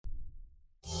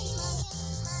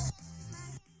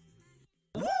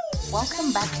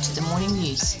Welcome back to the morning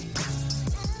news.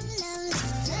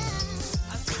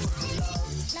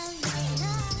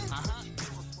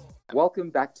 Welcome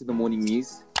back to the morning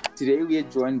news. Today we are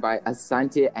joined by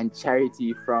Asante and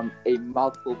Charity from A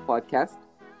Mouthful Podcast.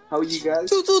 How are you guys?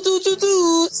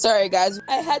 Sorry, guys.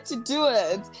 I had to do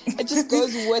it. It just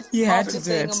goes with after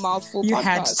saying A Mouthful Podcast. You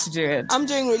had to do it. I'm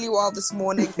doing really well this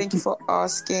morning. Thank you for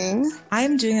asking.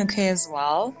 I'm doing okay as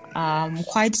well.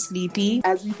 Quite sleepy.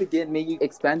 As we begin, may you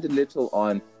expand a little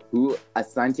on who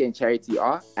Asante and Charity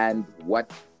are and what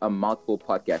A Mouthful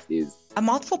Podcast is? A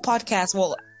Mouthful Podcast,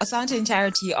 well, Asante and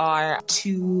Charity are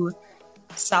two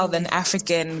Southern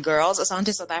African girls. Asante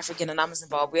is South African and I'm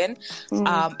Zimbabwean.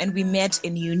 And we met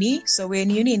in uni. So we're in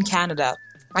uni in Canada.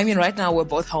 I mean, right now we're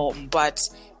both home, but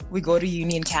we go to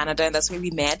uni in Canada and that's where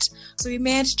we met. So we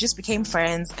met, just became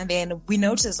friends. And then we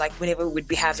noticed like whenever we'd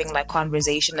be having like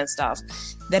conversation and stuff,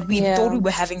 that we thought we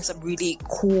were having some really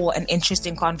cool and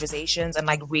interesting conversations and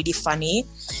like really funny.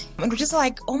 And we're just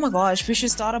like, oh my gosh, we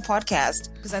should start a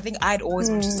podcast. Because I think I'd always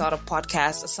wanted to start a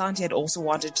podcast. Asante had also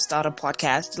wanted to start a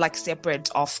podcast, like separate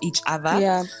of each other.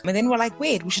 Yeah. And then we're like,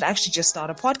 wait, we should actually just start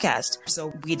a podcast.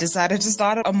 So we decided to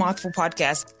start A Mouthful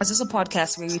Podcast. It's just a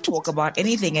podcast where we talk about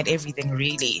anything and everything,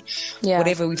 really. Yeah.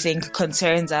 Whatever we think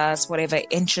concerns us, whatever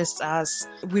interests us.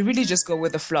 We really just go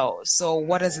with the flow. So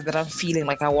what is it that I'm feeling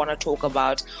like I want to talk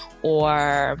about?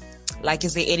 Or like,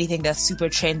 is there anything that's super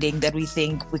trending that we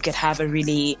think we could have a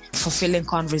really fulfilling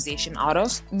conversation out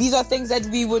of? These are things that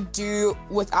we would do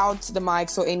without the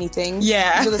mics or anything.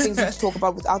 Yeah. These are the things we talk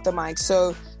about without the mics.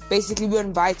 So basically, we're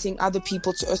inviting other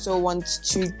people to also want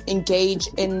to engage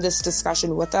in this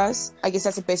discussion with us. I guess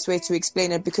that's the best way to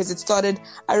explain it because it started,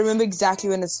 I remember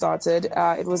exactly when it started.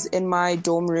 It was in my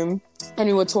dorm room and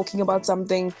we were talking about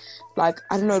something like,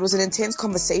 I don't know, it was an intense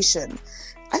conversation.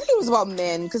 I think it was about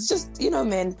men, because just,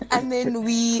 men. And then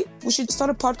we should start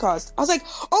a podcast. I was like,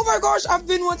 oh my gosh, I've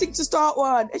been wanting to start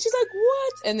one. And she's like,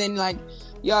 what? And then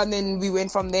and then we went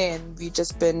from there and we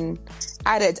just been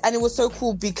at it. And it was so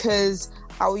cool because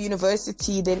our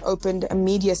university then opened a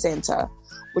media center,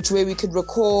 where we could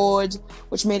record,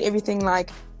 which made everything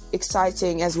like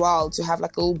exciting as well, to have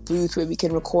like a little booth where we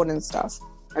can record and stuff.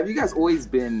 Have you guys always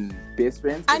been best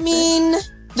friends? I mean,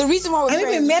 the reason why I think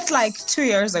we met like 2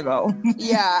 years ago.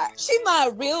 Yeah. She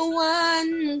my real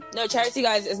one. No, Charity,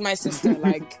 guys, is my sister.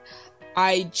 Like,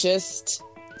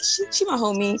 she my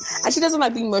homie. And she doesn't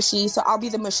like being mushy, so I'll be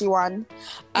the mushy one.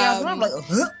 Yeah, I'm like,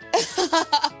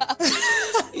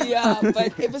 yeah,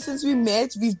 but ever since we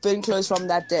met, we've been close from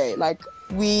that day. Like,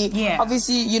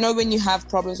 obviously, when you have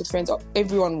problems with friends,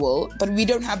 everyone will, but we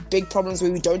don't have big problems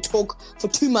where we don't talk for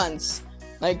 2 months.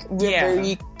 Like, we're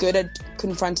very good at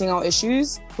confronting our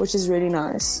issues, which is really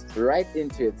nice. Right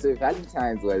into it. So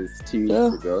Valentine's was 2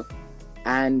 weeks ago.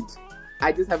 And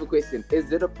I just have a question.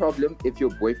 Is it a problem if your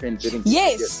boyfriend didn't give you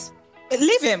a gift?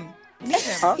 Leave him.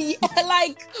 Huh? Yeah,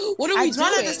 like, what are we doing? I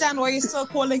don't understand why you're still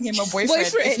calling him a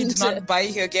boyfriend if he did not buy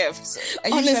you a gift.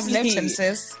 You should have left him,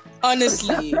 sis.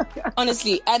 Honestly.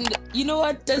 And you know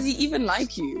what? Does he even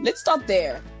like you? Let's start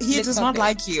there. He does not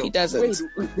like you. He doesn't.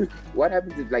 Wait, what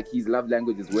happens if like his love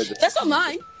language is words? That's not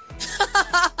mine.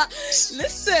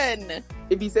 Listen.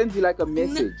 If he sends you like a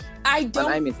message, I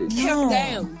don't an iMessage.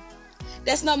 Damn.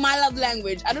 That's not my love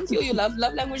language. I don't feel your love.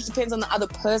 Love language depends on the other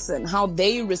person, how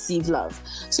they receive love.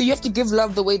 So you have to give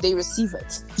love the way they receive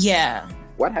it. Yeah.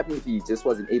 What happened if he just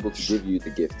wasn't able to give you the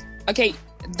gift? Okay.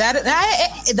 That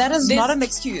is not an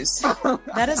excuse.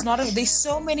 That is not there's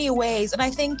so many ways. And I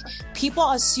think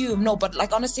people assume, but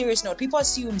like on a serious note, people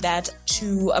assume that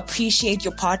to appreciate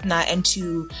your partner and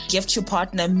to gift your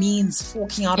partner means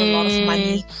forking out a lot of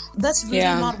money. That's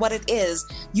really not what it is.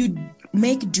 You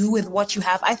make do with what you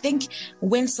have. I think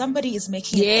when somebody is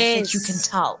making an effort, you can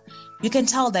tell. You can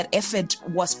tell that effort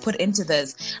was put into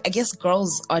this. I guess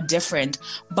girls are different,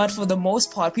 but for the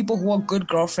most part, people who are good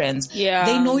girlfriends,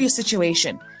 they know your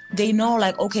situation. They know,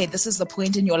 like, okay, this is the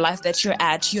point in your life that you're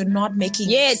at. You're not making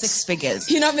 6 figures.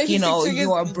 You're not making 6 figures.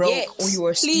 You are broke or you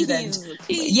are a student.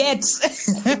 Yet.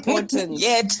 Important.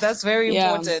 Yet. That's very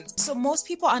important. So most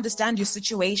people understand your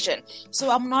situation.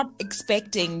 So I'm not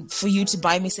expecting for you to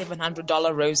buy me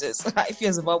 $700 roses. If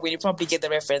you're Zimbabwean, you probably get the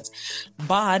reference.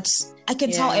 But I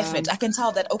can tell effort. I can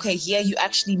tell that, okay, you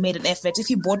actually made an effort. If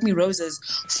you bought me roses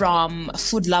from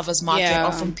Food Lovers Market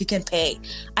or from Pick and Pay,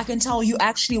 I can tell you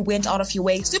actually went out of your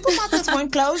way. Supermarkets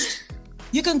weren't closed.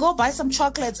 You can go buy some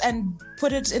chocolates and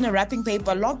put it in a wrapping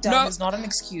paper. Lockdown is not an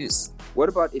excuse. What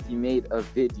about if you made a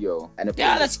video and a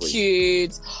that's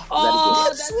cute. Oh,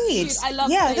 that's sweet. Cute. I love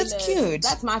that's cute.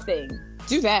 That's my thing.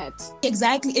 do that.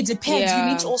 Exactly. It depends. Yeah.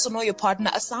 You need to also know your partner.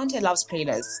 Asante loves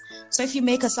playlists. So if you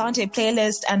make Asante a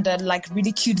playlist and a like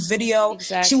really cute video,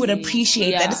 she would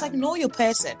appreciate that. It's like, know your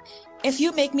person. If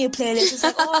you make me a playlist, it's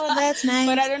like, oh, that's nice.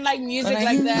 But I don't like music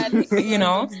like that. You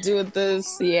know? Let's do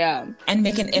this. Yeah. And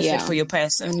make an effort for your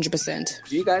person. 100%.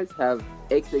 Do you guys have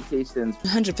expectations?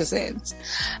 100%.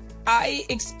 I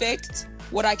expect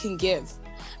what I can give.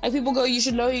 Like, people go, you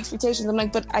should lower your expectations. I'm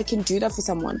like, but I can do that for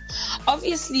someone.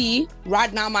 Obviously,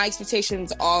 right now, my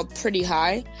expectations are pretty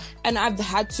high. And I've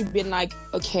had to be like,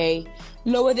 okay,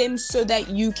 lower them so that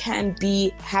you can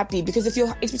be happy. Because if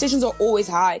your expectations are always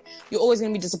high, you're always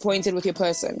going to be disappointed with your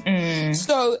person.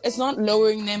 So it's not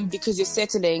lowering them because you're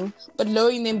settling, but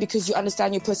lowering them because you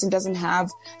understand your person doesn't have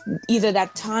either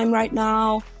that time right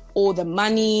now or the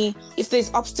money. If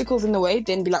there's obstacles in the way,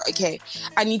 then be like, okay,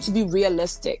 I need to be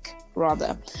realistic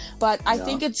rather. But I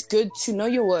think it's good to know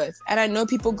your worth. And I know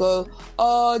people go,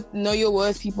 oh, know your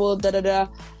worth, people, da-da-da.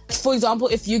 For example,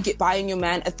 if you get buying your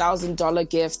man $1,000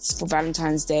 gifts for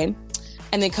Valentine's Day,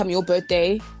 and then come your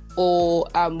birthday or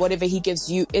whatever he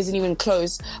gives you isn't even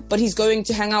close, but he's going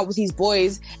to hang out with his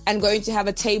boys and going to have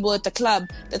a table at the club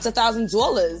that's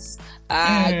 $1,000.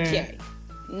 Okay,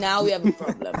 now we have a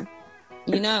problem.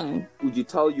 You know. Would you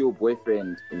tell your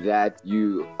boyfriend that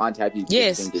you aren't happy?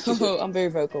 Yes. I'm very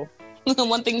vocal.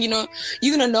 One thing, you know,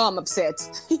 you're gonna know I'm upset.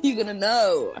 You're gonna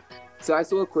know. So I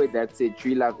saw a quote that said,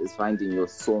 true love is finding your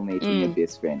soulmate in your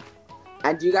best friend.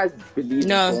 And do you guys believe in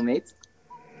soulmates?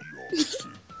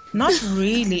 Not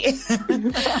really.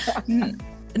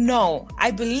 No, I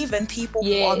believe in people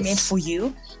who are meant for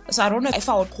you. So I don't know if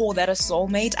I would call that a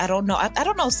soulmate. I don't know. I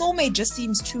don't know. Soulmate just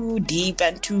seems too deep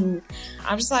and too...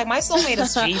 I'm just like, my soulmate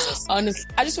is Jesus.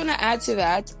 Honestly, I just want to add to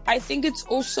that. I think it's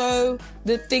also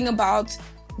the thing about...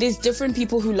 there's different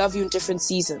people who love you in different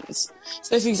seasons.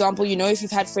 So, for example, you know, if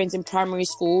you've had friends in primary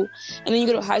school and then you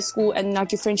go to high school and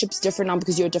like your friendship's different now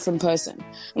because you're a different person.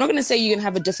 I'm not going to say you're going to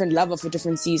have a different lover for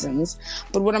different seasons.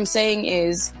 But what I'm saying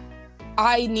is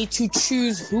I need to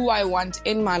choose who I want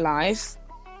in my life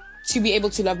to be able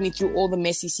to love me through all the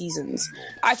messy seasons.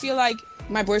 I feel like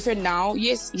my boyfriend now,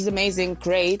 yes, he's amazing,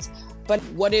 great. But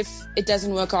what if it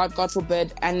doesn't work out, God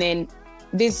forbid, and then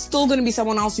there's still going to be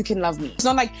someone else who can love me. It's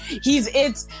not like he's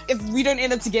it. If we don't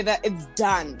end up together, it's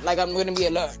done. Like, I'm going to be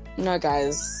alone. No,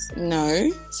 guys. No,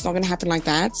 it's not going to happen like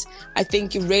that. I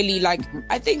think you really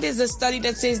I think there's a study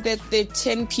that says that there are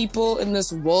 10 people in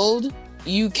this world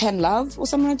you can love or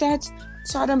something like that.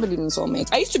 So I don't believe in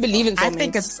soulmates. I used to believe in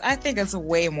soulmates. I think it's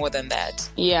way more than that.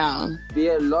 Yeah.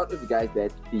 There are a lot of guys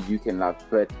that you can love,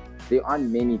 but there aren't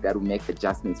many that will make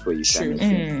adjustments for you.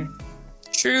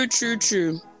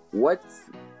 True. What's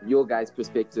your guys'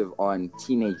 perspective on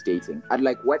teenage dating? At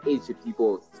what age should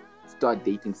people start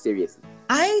dating seriously?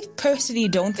 I personally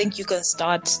don't think you can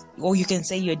start, or you can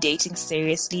say you're dating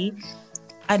seriously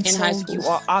until you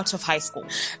are out of high school.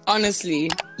 Honestly.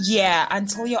 Yeah,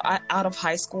 until you're out of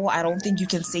high school, I don't think you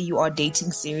can say you are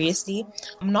dating seriously.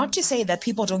 Not to say that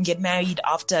people don't get married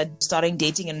after starting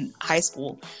dating in high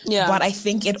school. Yeah. But I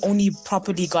think it only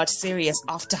properly got serious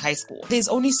after high school. There's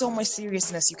only so much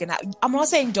seriousness you can have. I'm not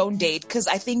saying don't date, because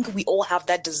I think we all have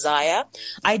that desire.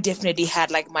 I definitely had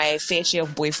my fair share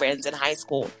of boyfriends in high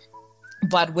school.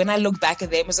 But when I look back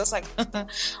at them, it's just like,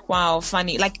 wow,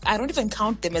 funny. I don't even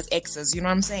count them as exes, you know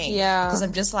what I'm saying? Yeah. Because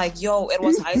I'm just like, yo, it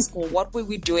was high school. What were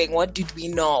we doing? What did we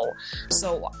know?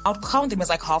 So I'll count them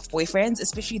as half boyfriends,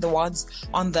 especially the ones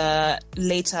on the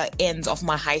later end of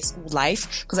my high school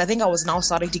life. Because I think I was now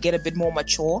starting to get a bit more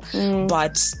mature.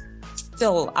 But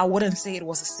still, I wouldn't say it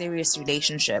was a serious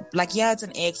relationship. Yeah, it's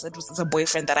an ex. It's a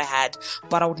boyfriend that I had.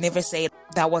 But I would never say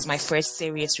that was my first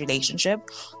serious relationship.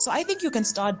 So I think you can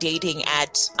start dating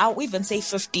at, I'll even say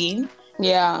 15.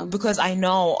 Yeah. Because I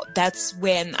know that's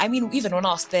when, even when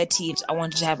I was 13, I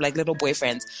wanted to have little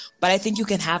boyfriends. But I think you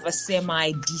can have a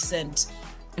semi-decent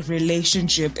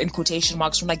relationship in quotation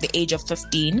marks from the age of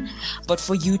 15, but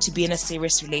for you to be in a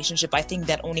serious relationship, I think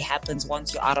that only happens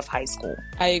once you're out of high school.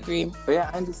 I agree. But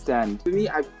yeah, I understand. For me,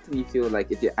 I really feel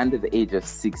like if you're under the age of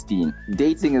 16,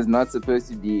 dating is not supposed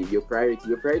to be your priority.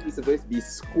 Your priority is supposed to be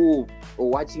school or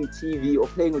watching TV or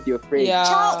playing with your friends. Yeah.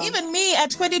 Child, even me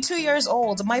at 22 years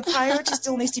old, my priority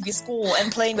still needs to be school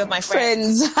and playing with my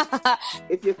friends.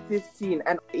 If you're 15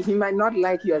 and he might not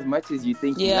like you as much as you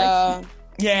think he likes you.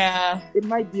 Yeah. It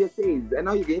might be a phase, and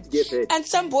now you're going to get hurt. And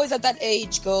some boys at that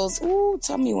age goes, ooh,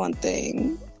 tell me one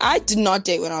thing. I did not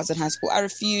date when I was in high school. I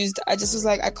refused. I just was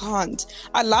like, I can't.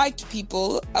 I liked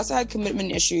people. I also had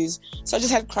commitment issues. So I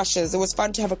just had crushes. It was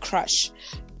fun to have a crush.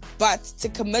 But to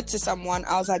commit to someone,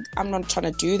 I was like, I'm not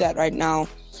trying to do that right now.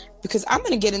 because I'm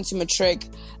going to get into matric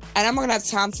and I'm not going to have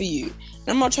time for you. And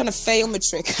I'm not trying to fail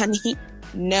matric, honey.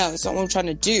 No, it's not what I'm trying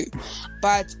to do.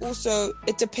 But also,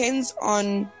 it depends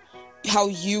on how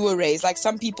you were raised. Like,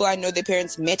 some people I know, their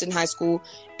parents met in high school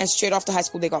and straight after high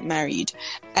school they got married.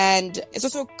 And it's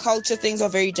also culture, things are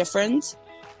very different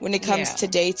when it comes to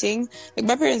dating. Like,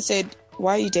 my parents said,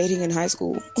 why are you dating in high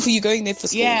school? Are you going there for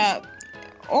school? Yeah.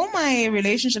 All my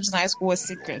relationships in high school were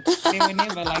secret. They were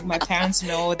never like, my parents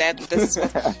know that this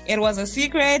is what, it was a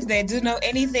secret. They didn't know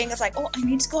anything. It's like, oh, I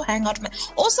need to go hang out.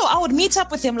 Also, I would meet up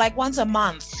with him like once a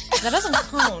month. That doesn't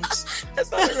count.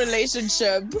 That's not a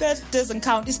relationship. That doesn't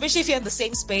count. Especially if you're in the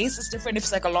same space. It's different if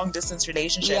it's like a long distance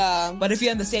relationship. Yeah. But if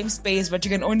you're in the same space, but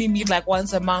you can only meet like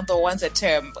once a month or once a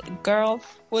term. Girl,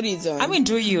 what are you doing? I mean,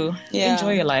 do you? Yeah.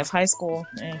 Enjoy your life. High school.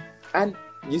 And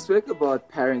you spoke about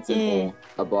parents and all,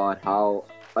 about how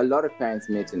a lot of parents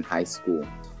met in high school.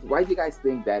 Why do you guys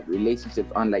think that relationships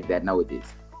aren't like that nowadays?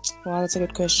 Wow, that's a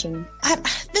good question.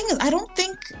 Thing is,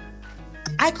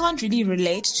 I can't really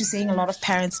relate to saying a lot of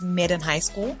parents met in high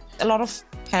school. A lot of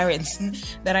parents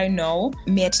that I know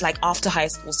met like after high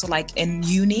school. So like in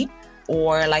uni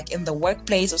or like in the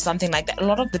workplace or something like that. A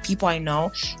lot of the people I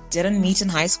know didn't meet in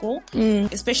high school,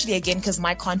 especially again because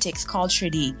my context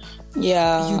culturally,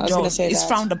 it's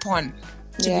frowned upon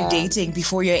to be dating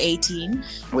before you're 18.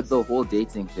 With the whole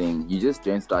dating thing, you just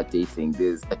don't start dating.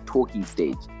 There's a talking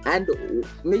stage. And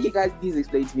maybe you guys please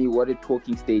explain to me what a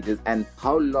talking stage is and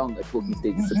how long a talking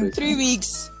stage is supposed to be. 3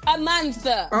 weeks. A month.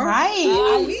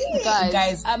 Right.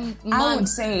 Guys, a month. I would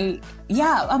say,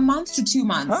 a month to 2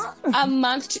 months. A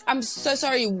month. I'm so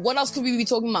sorry. What else could we be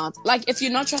talking about? Like, if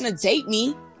you're not trying to date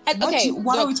me.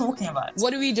 What are we talking about?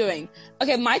 What are we doing?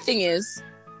 Okay, my thing is,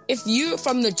 if you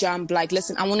from the jump, like,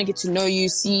 listen, I want to get to know you,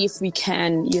 see if we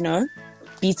can,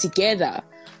 be together.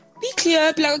 Be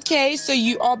clear, be like, okay, so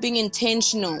you are being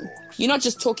intentional. You're not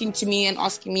just talking to me and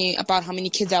asking me about how many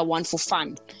kids I want for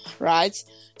fun, right?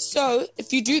 So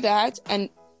if you do that and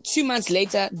 2 months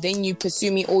later, then you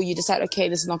pursue me or you decide, okay,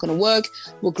 this is not going to work.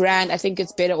 We're grand. I think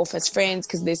it's better off as friends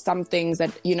because there's some things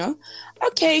that,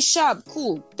 okay, sharp,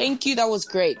 cool. Thank you. That was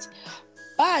great.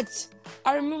 But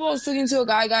I remember I was talking to a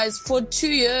guy, guys, for 2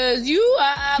 years. Your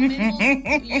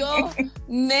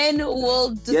men will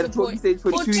disappoint.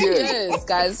 For 2 years,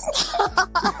 guys.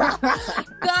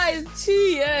 Guys, 2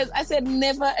 years. I said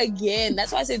never again.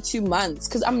 That's why I said 2 months,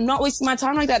 because I'm not wasting my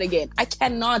time like that again. I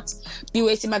cannot be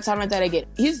wasting my time like that again.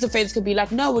 His defense could be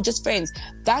like, no, we're just friends.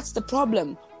 That's the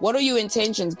problem. What are your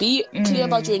intentions? Be clear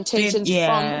about your intentions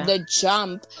from the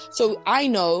jump. So I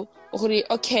know,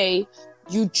 okay,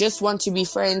 you just want to be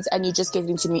friends and you're just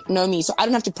getting to know me. So I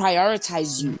don't have to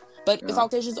prioritize you. But if our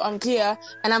intentions are unclear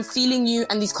and I'm feeling you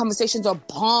and these conversations are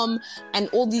bomb and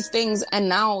all these things, and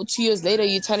now 2 years later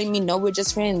you're telling me, no, we're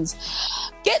just friends.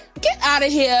 Get out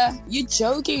of here. You're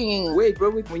joking. Wait,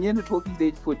 bro, when you're in a talking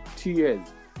stage for 2 years,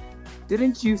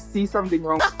 didn't you see something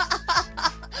wrong?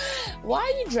 Why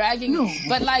are you dragging me?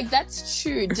 But like, that's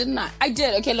true, didn't I? I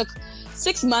did. Okay, look.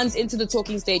 6 months into the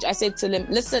talking stage, I said to him,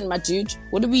 listen, my dude,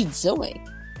 what are we doing?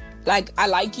 Like, I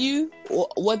like you.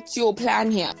 What's your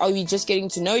plan here? Are we just getting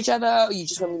to know each other? Or you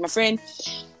just want to be my friend?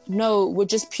 No, we're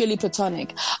just purely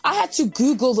platonic. I had to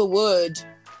Google the word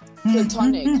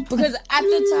platonic because at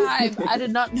the time, I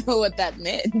did not know what that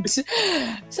meant. So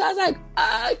I was like,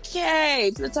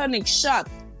 okay, platonic, shut.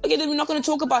 Okay, then we're not going to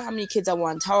talk about how many kids I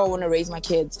want, how I want to raise my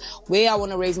kids, where I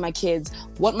want to raise my kids,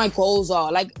 what my goals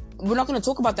are. Like, we're not going to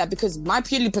talk about that because my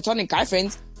purely platonic guy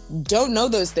friends don't know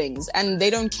those things and they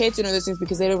don't care to know those things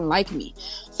because they don't like me.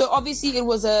 So obviously it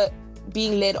was a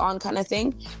being led on kind of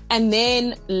thing. And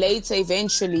then later,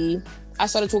 eventually, I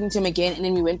started talking to him again, and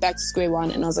then we went back to square one,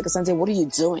 and I was like, Asante, what are you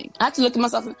doing? I had to look at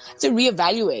myself to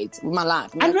reevaluate my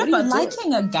life. I remember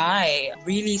liking a guy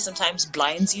really sometimes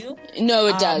blinds you. No,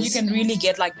 it does. You can really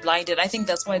get like blinded. I think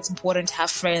that's why it's important to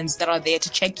have friends that are there to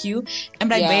check you and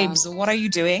be like, babes, what are you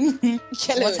doing?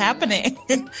 What's happening?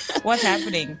 What's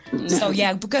happening? So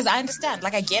yeah, because I understand,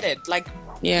 like I get it. Like,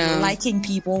 liking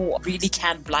people really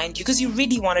can blind you because you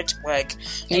really want it to work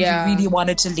and you really want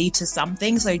it to lead to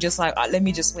something. So you're just like, let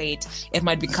me just wait. It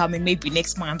might be coming maybe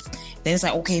next month. Then it's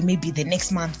like, okay, maybe the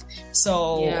next month.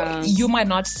 So you might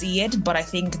not see it, but I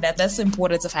think that's the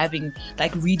importance of having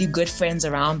like really good friends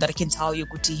around that can tell you,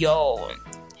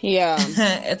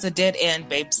 it's a dead end,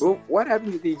 babes. Well, what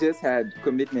happens if you just had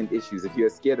commitment issues, if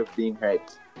you're scared of being hurt?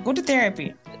 Go to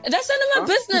therapy. That's none of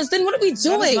my business. Then what are we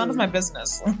doing? That is none of my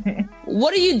business.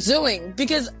 What are you doing?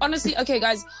 Because honestly, okay,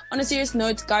 guys, on a serious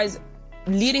note, guys,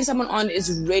 leading someone on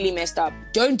is really messed up.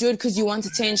 Don't do it because you want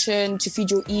attention, to feed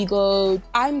your ego.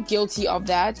 I'm guilty of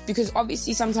that because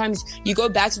obviously sometimes you go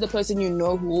back to the person you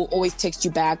know who will always text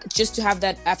you back just to have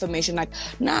that affirmation like,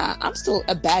 nah, I'm still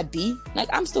a bad B. Like,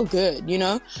 I'm still good, you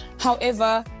know?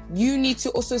 However, you need to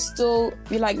also still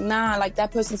be like, nah, like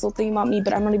that person's still thinking about me,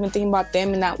 but I'm not even thinking about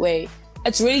them in that way.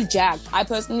 It's really jacked. I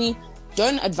personally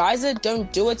don't advise it.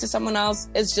 Don't do it to someone else.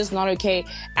 It's just not okay.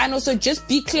 And also just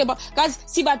be clear about, guys,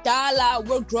 sibadala,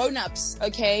 we're grown-ups,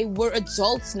 okay? We're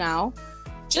adults now.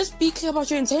 Just be clear about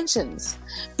your intentions.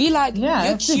 Be like,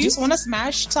 yeah, if you just want to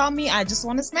smash, tell me I just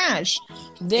want to smash.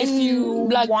 Then if you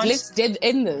like, let's dead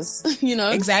end this, you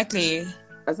know? Exactly.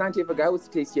 Asante, if a guy was to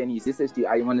text you and he says to you,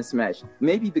 I want to smash,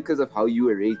 maybe because of how you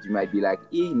were raised, you might be like,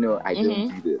 no, I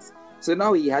don't do this. So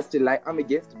now he has to lie. I'm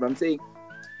against it, but I'm saying,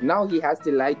 now he has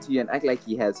to lie to you and act like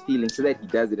he has feelings so that he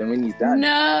does it. And when he's done...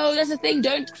 No, that's the thing.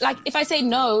 Don't... Like, if I say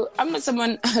no, I'm not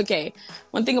someone... Okay,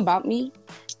 one thing about me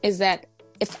is that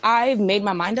if I've made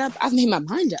my mind up, I've made my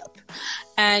mind up.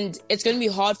 And it's going to be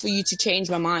hard for you to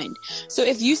change my mind. So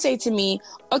if you say to me,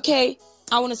 okay,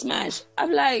 I want to smash,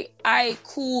 I'm like,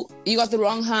 cool, you got the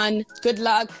wrong hun. Good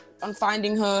luck on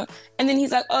finding her. And then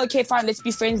he's like, okay, fine, let's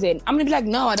be friends then. I'm going to be like,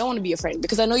 no, I don't want to be your friend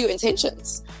because I know your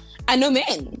intentions. I know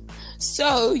men.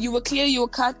 So you were clear, you were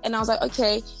cut, and I was like,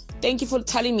 okay, thank you for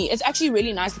telling me. It's actually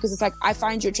really nice because it's like, I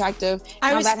find you attractive.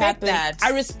 I respect that. I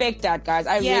respect that, guys.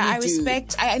 I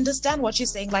understand what you're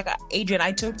saying. Like, Adrian,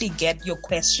 I totally get your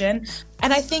question.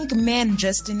 And I think men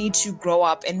just need to grow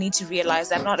up and need to realize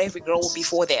that not every girl will be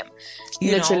for them.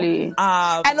 Literally.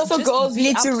 And also girls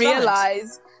need to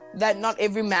realize that not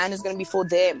every man is going to be for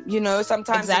them. You know,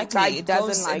 sometimes the guy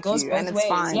doesn't like you and it's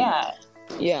fine.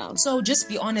 Yeah. So just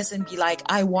be honest and be like,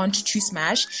 I want to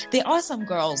smash. There are some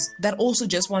girls that also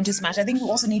just want to smash. I think we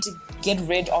also need to get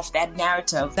rid of that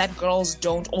narrative that girls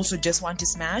don't also just want to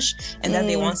smash and that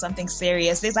they want something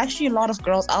serious. There's actually a lot of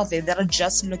girls out there that are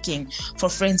just looking for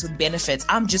friends with benefits.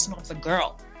 I'm just not the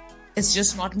girl. It's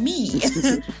just not me.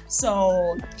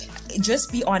 So just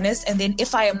be honest. And then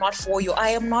if I am not for you,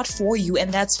 I am not for you.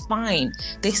 And that's fine.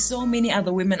 There's so many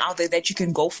other women out there that you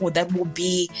can go for that will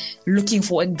be looking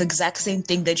for the exact same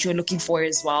thing that you're looking for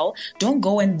as well. Don't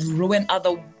go and ruin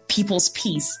other people's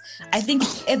peace. I think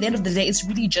at the end of the day, it's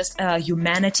really just a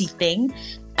humanity thing.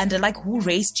 And like, who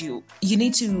raised you? You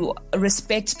need to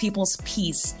respect people's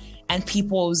peace and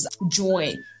people's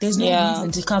joy. There's no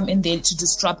reason to come in there to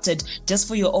disrupt it just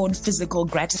for your own physical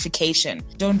gratification.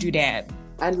 Don't do that.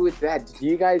 And with that, do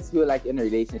you guys feel like in a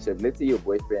relationship, let's say your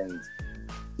boyfriend's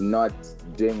not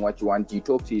doing what you want, do you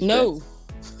talk to his friends?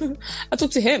 No. I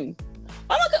talk to him.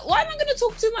 Why am I going to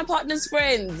talk to my partner's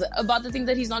friends about the things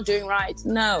that he's not doing right?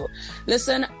 No.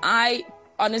 Listen, I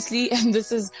honestly, and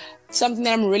this is something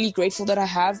that I'm really grateful that I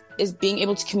have, is being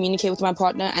able to communicate with my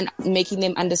partner and making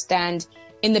them understand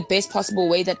in the best possible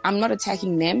way that I'm not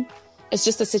attacking them. It's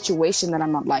just a situation that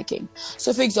I'm not liking.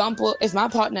 So for example, if my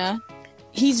partner,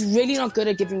 he's really not good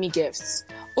at giving me gifts.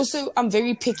 Also, I'm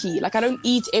very picky. Like, I don't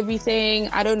eat everything.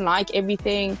 I don't like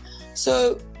everything.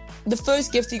 So the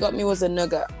first gift he got me was a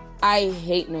nugget. I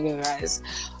hate nugget, guys.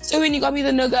 So when he got me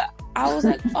the nugget, I was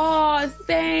like, oh,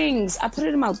 thanks. I put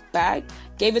it in my bag,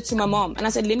 gave it to my mom. And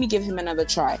I said, let me give him another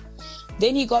try.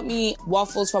 Then he got me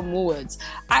waffles from Woolworths.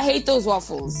 I hate those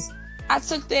waffles. I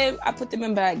took them, I put them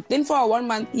in bag. Then for 1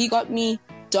 month, he got me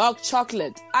dark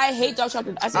chocolate. I hate dark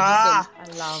chocolate. I said, listen.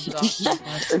 I love dark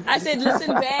chocolate. I said,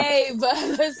 listen,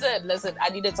 babe. Listen. I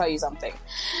need to tell you something.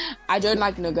 I don't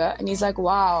like nougat. And he's like,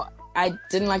 wow, I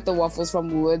didn't like the waffles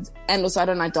from Woolworths. And also, I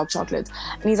don't like dark chocolate.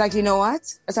 And he's like, you know what,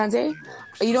 Asante?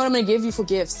 You know what I'm going to give you for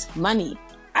gifts? Money.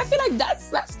 I feel like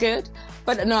that's good.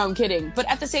 But no, I'm kidding. But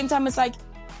at the same time, it's like,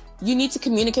 you need to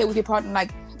communicate with your partner,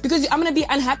 like, because I'm going to be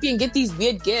unhappy and get these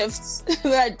weird gifts that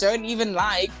I don't even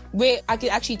like, where I could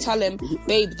actually tell him,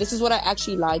 babe, this is what I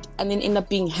actually like, and then end up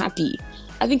being happy.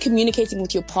 I think communicating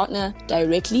with your partner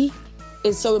directly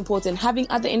is so important. Having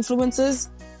other influences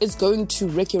is going to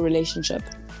wreck your relationship.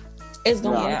 It's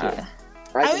going to wreck it.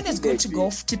 I think it's good to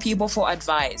go to people for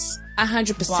advice.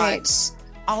 100%. But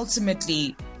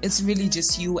ultimately, it's really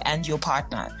just you and your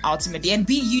partner, ultimately. And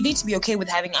you need to be okay with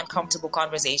having uncomfortable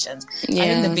conversations. I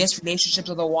think the best relationships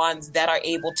are the ones that are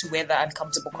able to weather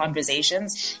uncomfortable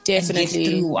conversations. Definitely. And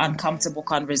get through uncomfortable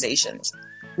conversations.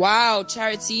 Wow,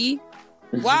 Charity.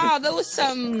 Wow, that was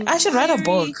some... I should write a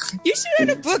book. You should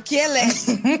write a book,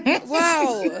 Yele.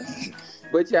 Wow.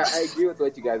 But yeah, I agree with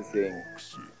what you guys are saying.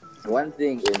 One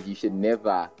thing is you should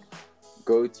never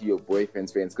go to your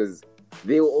boyfriend's friends because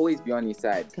they will always be on your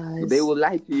side. Guys. They will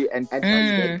lie to you and tell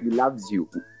you that he loves you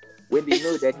when they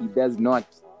know that he does not.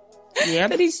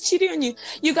 That he's cheating on you.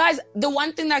 You guys, the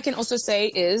one thing that I can also say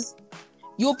is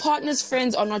your partner's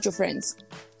friends are not your friends.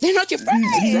 They're not your friends.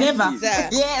 Never.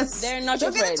 Yes. They're not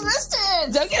your friends.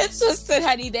 Don't get it twisted,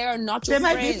 honey. They are not your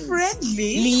friends. They might be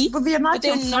friendly, but they're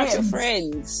not your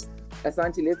friends.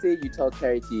 Asante, let's say you tell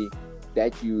Charity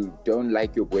that you don't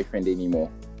like your boyfriend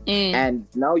anymore. And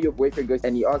now your boyfriend goes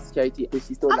and he asks Charity if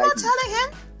she still likes I'm not telling him.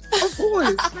 Of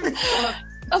course.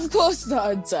 Of course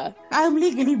not. I'm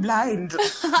legally blind.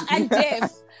 And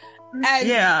deaf. And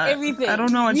everything. I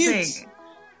don't know what thing.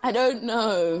 I don't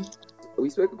know. We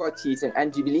spoke about cheating,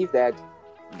 and do you believe that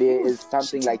there is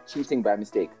something like cheating by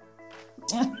mistake?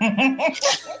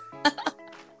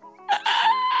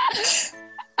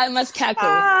 I must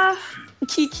cackle.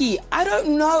 Kiki, I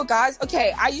don't know, guys.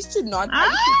 Okay, I used to not.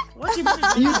 What do you mean?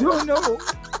 You don't know?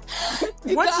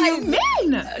 What do you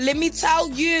mean? Let me tell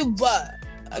you, but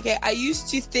okay, I used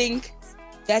to think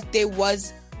that there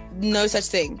was no such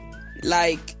thing.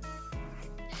 Like,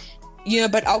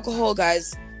 but alcohol,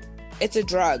 guys, it's a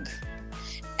drug.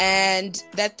 And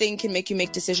that thing can make you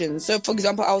make decisions. So, for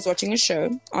example, I was watching a show,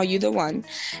 Are You the One?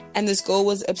 And this girl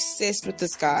was obsessed with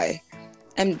this guy.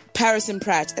 And Paris and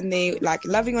Pratt. And they like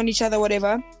loving on each other,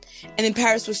 whatever. And then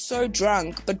Paris was so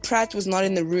drunk, but Pratt was not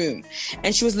in the room.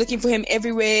 And she was looking for him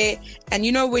everywhere. And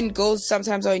when girls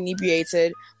sometimes are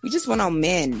inebriated, we just want our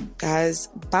men, guys,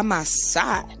 by my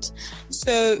side.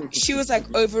 So she was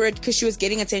like over it because she was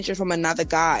getting attention from another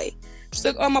guy. She's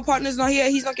like, oh, my partner's not here.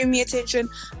 He's not giving me attention.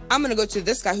 I'm going to go to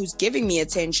this guy who's giving me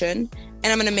attention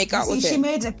and I'm going to make out with him.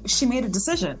 She made a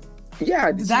decision.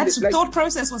 Yeah. That thought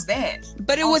process was there.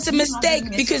 But it was a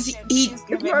mistake because he...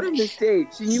 It's not a mistake.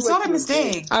 It's not a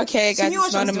mistake. Okay, guys,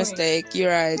 it's not a mistake.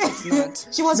 You're right. It's not.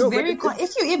 She was very...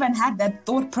 If you even had that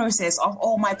thought process of,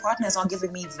 oh, my partner's not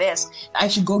giving me this, I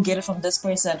should go get it from this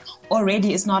person,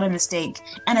 already it's not a mistake.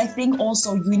 And I think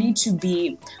also you need to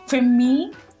be... For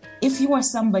me... If you are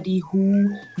somebody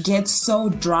who gets so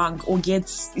drunk or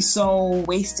gets so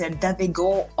wasted that they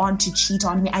go on to cheat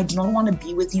on me, I do not want to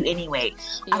be with you anyway.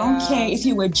 Yeah. I don't care if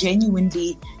you were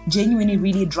genuinely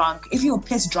really drunk. If you were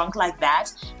pissed drunk like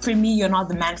that, for me, you're not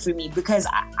the man for me because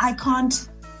I can't.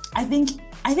 I think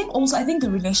the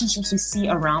relationships we see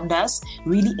around us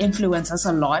really influence us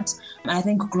a lot. And I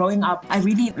think growing up, I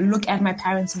really look at my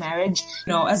parents' marriage,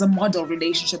 as a model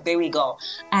relationship. There we go.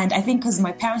 And I think because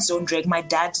my parents don't drink, my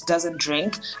dad doesn't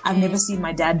drink. I've never seen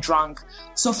my dad drunk.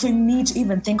 So for me to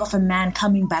even think of a man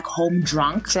coming back home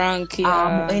drunk,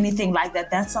 anything like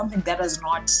that, that's something that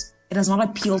it does not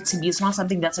appeal to me. It's not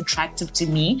something that's attractive to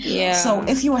me. Yeah. So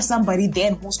if you are somebody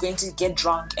then who's going to get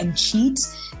drunk and cheat,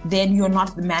 then you're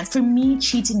not the man. For me,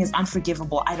 cheating is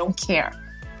unforgivable. I don't care.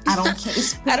 I don't care.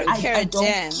 I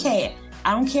don't care.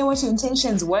 I don't care what your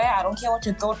intentions were. I don't care what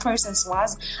your thought process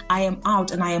was. I am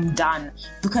out and I am done.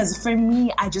 Because for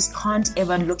me, I just can't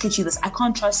ever look at you I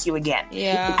can't trust you again.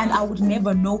 Yeah. And I would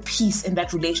never know peace in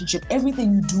that relationship.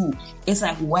 Everything you do, it's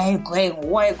like, where are you going?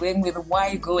 Why are you going with? Why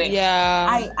are you going?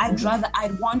 Yeah.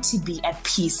 I'd want to be at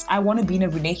peace. I want to be in a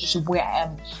relationship where I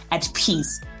am at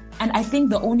peace. And I think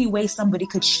the only way somebody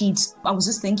could cheat, I was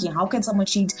just thinking, how can someone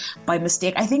cheat by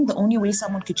mistake? I think the only way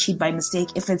someone could cheat by mistake,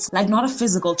 if it's like not a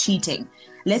physical cheating.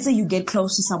 Let's say you get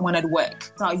close to someone at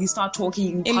work. So you start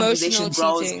talking, conversation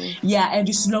grows. Yeah, and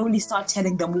you slowly start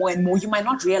telling them more and more. You might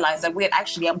not realize that, wait,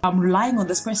 actually, I'm relying on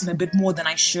this person a bit more than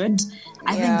I should.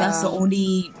 I think that's the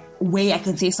only way I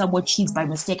can say someone cheats by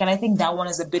mistake. And I think that one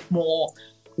is a bit more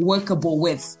workable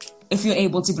with. If you're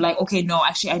able to be like, okay, no,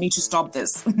 actually, I need to stop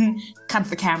this. Cut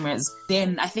the cameras.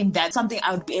 Then I think that's something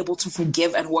I would be able to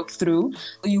forgive and work through.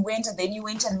 You went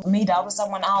and made out with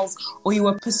someone else, or you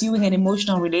were pursuing an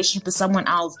emotional relationship with someone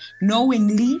else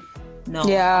knowingly. No, I'm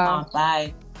out.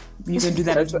 Bye. You can do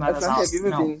that at your mother's house.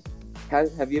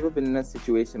 Have you ever been in a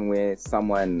situation where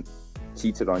someone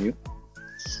cheated on you?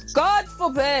 God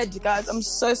forbid, guys. I'm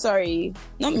so sorry.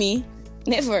 Not me.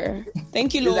 Never.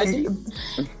 Thank you, Lord.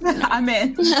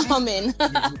 Amen. Amen.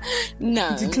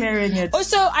 No. Declaring it.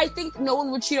 Also, I think no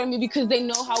one would cheat on me because they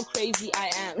know how crazy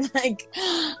I am. Like,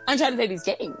 I'm trying to play these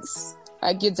games.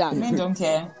 Like, you're done. Men don't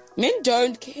care. Men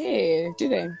don't care, do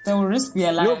they? They will risk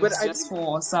their lives just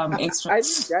for some extra. I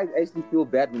think guys actually feel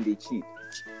bad when they cheat.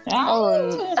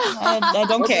 I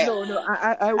don't care. No,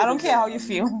 I don't care how you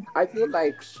feel. I feel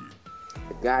like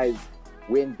guys,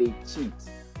 when they cheat,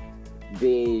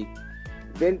 they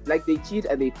cheat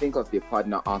and they think of their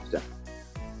partner after.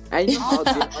 And you know how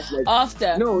they like,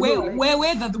 after. Where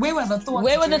were the thoughts?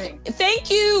 Thank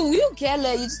you. You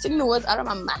Kele, you just took the words out of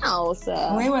my mouth.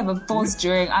 Where were the thoughts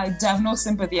during? I have no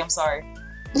sympathy. I'm sorry.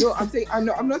 No,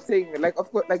 I'm not saying like,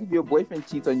 of course, like if your boyfriend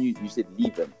cheats on you, you should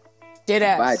leave him.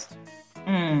 But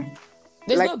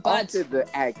there's like, no but. After the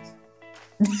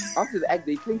act,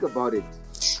 they think about it.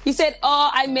 He said, "Oh,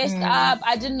 I messed up.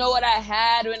 I didn't know what I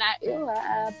had when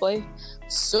I." Boy,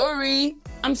 sorry.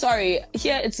 I'm sorry.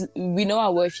 Here, we know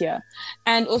our worth here,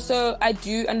 and also I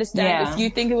do understand if you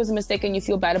think it was a mistake and you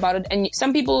feel bad about it. And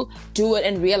some people do it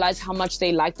and realize how much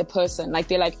they like the person. Like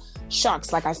they're like,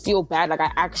 "Shucks, like I feel bad. Like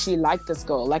I actually like this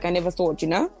girl. Like I never thought,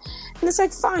 And it's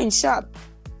like, fine, shut.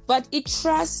 But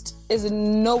trust is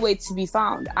nowhere to be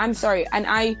found. I'm sorry, and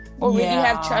I already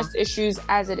have trust issues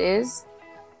as it is.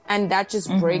 And that just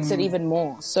breaks it even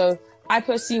more. So I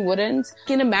personally wouldn't.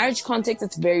 In a marriage context,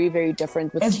 it's very, very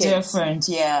different with kids. It's different,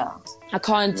 yeah. I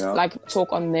can't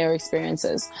talk on their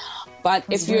experiences. But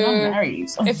if you don't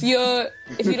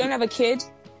have a kid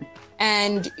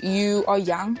and you are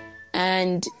young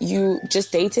and you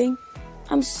just dating,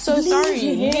 I'm so sorry.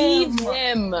 Leave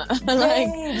him.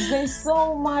 Babes, there's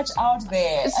so much out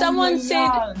there. Someone said,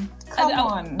 come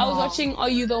on. I was watching Are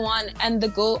You the One? And the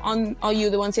girl on Are You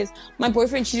the One says, my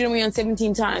boyfriend cheated on me on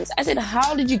 17 times. I said,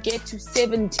 how did you get to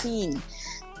 17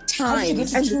 times? I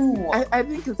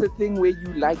think it's a thing where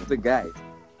you like the guy.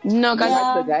 No, guys. You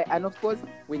like the guy. And of course,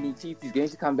 when he cheats, he's going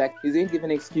to come back. He's going to give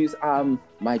an excuse.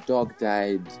 My dog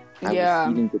died. I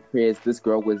was feeling depressed. This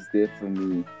girl was there for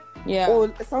me. Yeah.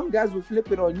 Or some guys will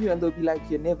flip it on you and they'll be like,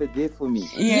 you're never there for me.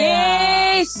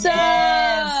 Yes.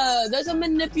 Those are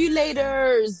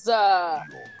manipulators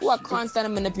who are constant a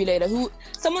manipulator.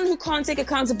 Someone who can't take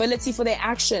accountability for their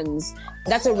actions.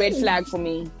 That's a red flag for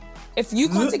me. If you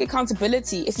can't take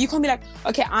accountability, if you can't be like,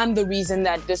 okay, I'm the reason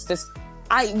that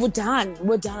we're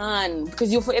done.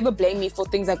 Because you'll forever blame me for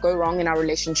things that go wrong in our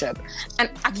relationship. And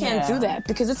I can't do that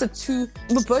because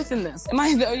we're both in this. Am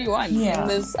I the only one in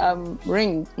this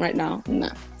ring right now? No.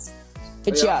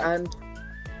 But And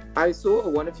I saw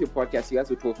one of your podcasts, you guys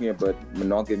were talking about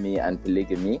monogamy and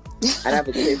polygamy. And I have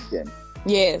a question.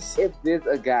 Yes. If there's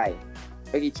a guy,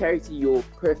 okay, Charity, you're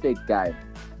perfect guy.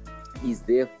 He's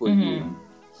there for you.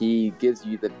 He gives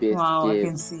you the best Wow, gift. I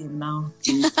can see him now.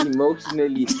 He's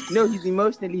emotionally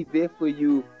there for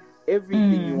you.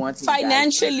 Everything you want.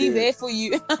 Financially there for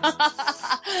you.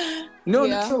 No.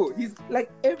 He's like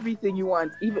everything you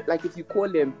want. Even like if you call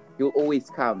him, he'll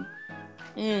always come.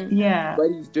 Yeah.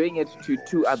 But he's doing it to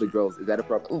 2 other girls. Is that a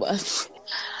problem?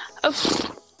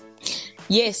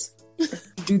 Yes.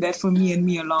 Do that for me and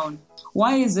me alone.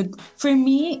 Why is it? For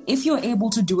me, if you're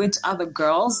able to do it to other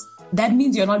girls, that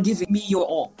means you're not giving me your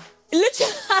all.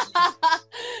 Literally.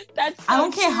 That's so I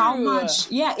don't care true. how much.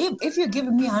 Yeah, if you're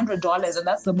giving me $100 and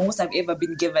that's the most I've ever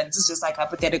been given, this is just like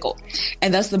hypothetical,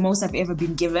 and that's the most I've ever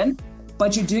been given,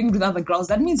 but you're doing it with other girls,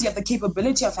 that means you have the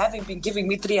capability of having been giving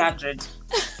me $300.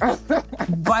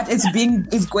 But it's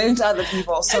going to other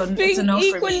people, so it's a no for me.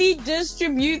 Equally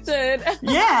distributed.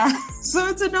 Yeah, so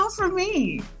it's a no for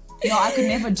me. No, I could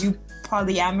never do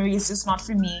polyamory. It's just not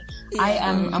for me. Yeah. I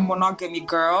am a monogamy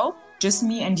girl, just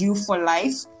me and you for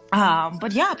life.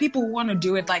 But yeah, people who want to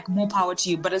do it, like, more power to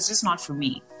you, but it's just not for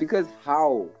me. Because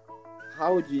how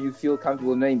do you feel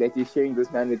comfortable knowing that you're sharing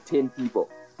this man with 10 people?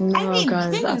 No, I mean,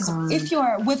 guys, the thing is, if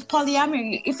you're with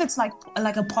polyamory, if it's like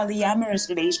a polyamorous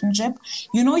relationship,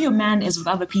 your man is with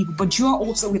other people, but you're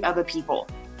also with other people.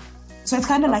 So it's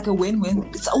kind of like a win-win.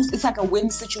 It's like a win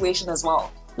situation as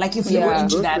well. Like if you're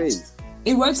into that. Ways.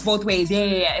 It works both ways.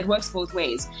 Yeah. It works both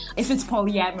ways. If it's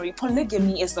polyamory,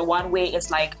 polygamy is the one way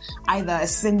it's like either a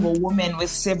single woman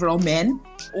with several men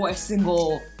or a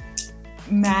single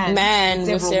man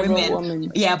with several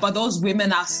women. Yeah, but those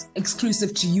women are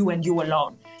exclusive to you and you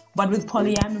alone. But with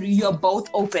polyamory, you're both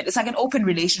open. It's like an open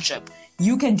relationship.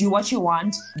 You can do what you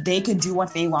want. They can do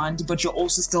what they want, but you're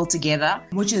also still together,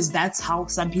 that's how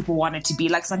some people want it to be.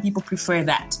 Like some people prefer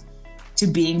that to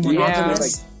being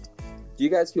monogamous. Do you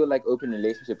guys feel like open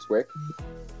relationships work?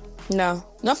 No,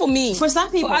 not for me. For some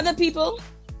people. For other people,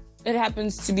 it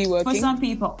happens to be working. For some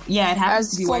people, it happens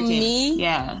to be working. For me,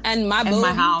 and my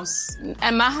house.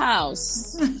 And my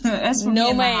house. As for me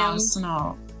and my house,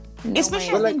 no.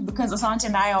 Especially I think because Asante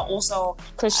and I are also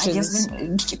Christians. I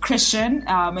guess Christian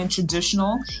and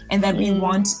traditional, and that we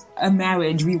want a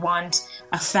marriage, we want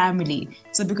a family.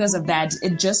 So because of that,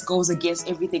 it just goes against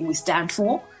everything we stand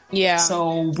for. Yeah.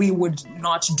 So we would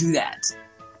not do that.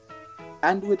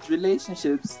 And with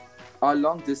relationships, are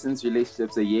long distance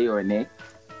relationships a yay or a nay?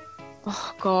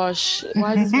 Oh gosh,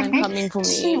 why is this man coming for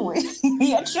me?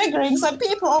 You're triggering some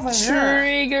people over here.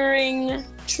 Triggering.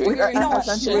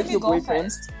 Asante, where's your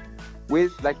boyfriend? Where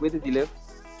does he live?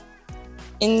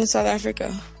 In South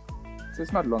Africa. So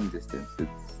it's not long distance.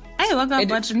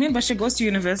 But remember, she goes to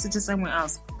university somewhere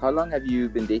else. How long have you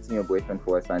been dating your boyfriend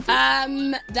for, Asante?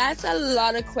 That's a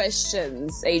lot of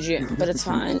questions, Adrian, but it's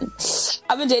fine.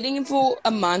 I've been dating him for a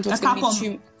month.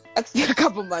 A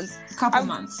couple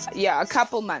months. Yeah, a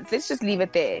couple months. Let's just leave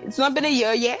it there. It's not been a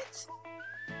year yet.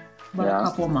 But a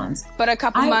couple months.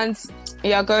 Months.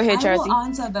 Yeah, go ahead, Charity. I will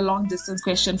answer the long distance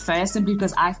question first, simply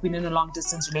because I've been in a long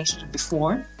distance relationship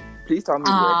before. Please tell me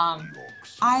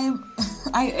I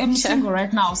am single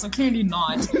right now, so clearly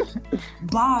not.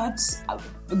 But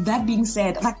that being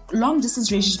said, like, long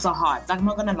distance relationships are hard. Like, I'm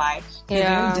not gonna lie, they're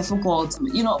very difficult.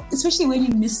 You know, especially when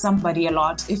you miss somebody a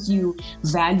lot. If you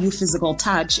value physical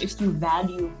touch, if you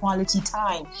value quality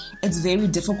time, it's very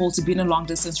difficult to be in a long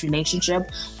distance relationship.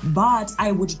 But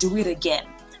I would do it again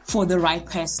for the right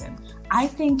person. I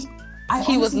think.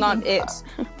 He was not it.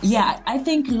 Yeah, I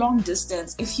think long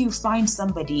distance, if you find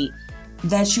somebody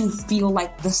that you feel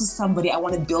like this is somebody I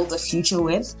want to build a future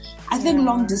with, I think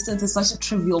long distance is such a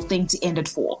trivial thing to end it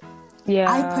for. Yeah.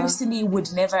 I personally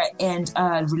would never end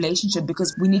a relationship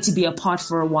because we need to be apart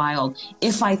for a while.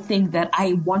 If I think that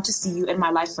I want to see you in my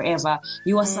life forever,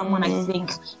 you are someone I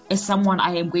think is someone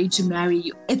I am going to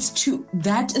marry,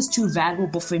 that is too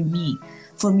valuable for me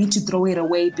to throw it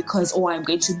away because, I'm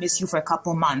going to miss you for a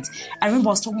couple months. I remember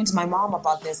I was talking to my mom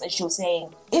about this, and she was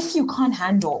saying, if you can't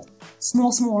handle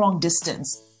small, long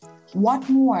distance, what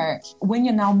more when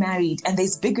you're now married and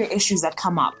there's bigger issues that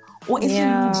come up? Or if you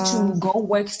need to go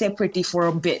work separately for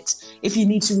a bit, if you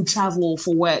need to travel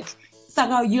for work. It's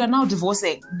like, you are now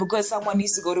divorcing because someone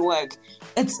needs to go to work.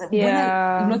 When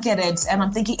I look at it and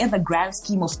I'm thinking in the grand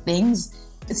scheme of things,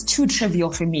 it's too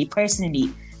trivial for me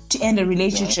personally to end a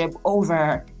relationship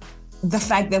over the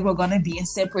fact that we're going to be in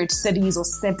separate cities or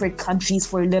separate countries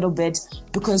for a little bit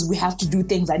because we have to do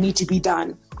things that need to be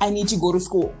done. I need to go to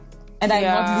school. And I'm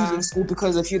not leaving school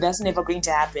because of you. That's never going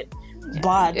to happen.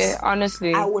 But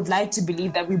honestly, I would like to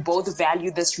believe that we both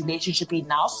value this relationship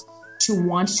enough to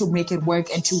want to make it work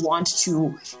and to want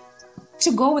to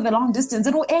go with a long distance.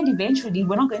 It will end eventually.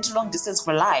 We're not going to long distance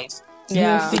for life.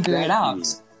 We'll figure it out.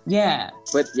 Yeah.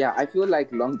 But I feel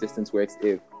like long distance works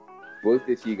if both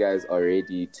of you guys are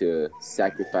ready to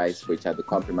sacrifice for each other,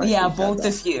 compromise for each both other.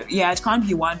 of you. Yeah, it can't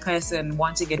be one person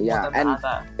wanting it more than the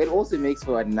other. It also makes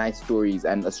for nice stories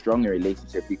and a stronger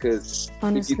relationship because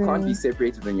if you can't be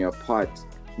separated when you're apart,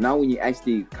 now when you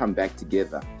actually come back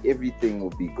together, everything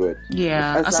will be good.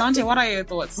 Yeah. Asante, what are your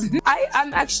thoughts?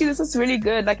 I'm actually, this is really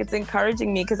good. Like, it's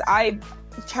encouraging me because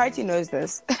Charity knows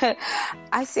this.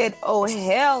 I said, oh,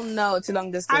 hell no to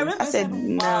long distance. I said,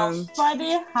 no.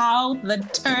 Funny how the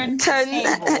turn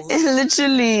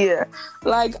literally.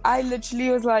 Like, I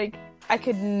literally was like, I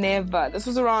could never. This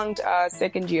was around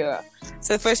second year.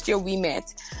 So the first year we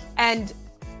met. And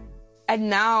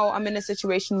now I'm in a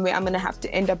situation where I'm going to have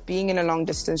to end up being in a long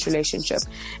distance relationship.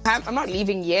 I'm not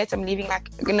leaving yet. I'm leaving like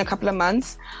in a couple of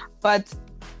months. But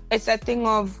it's that thing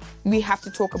of we have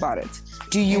to talk about it.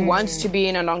 Do you want to be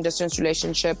in a long distance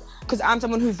relationship? Because I'm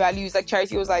someone who values, like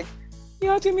Charity was like,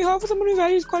 to me, for someone who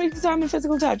values quality time and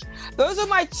physical touch. Those are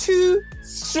my two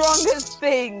strongest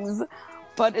things.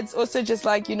 But it's also just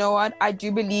like, you know what? I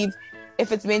do believe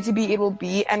if it's meant to be, it will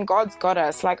be. And God's got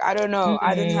us. Like, I don't know.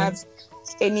 I don't have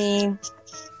any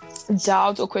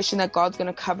doubt or question that God's going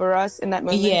to cover us in that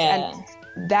moment. Yeah.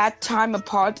 And that time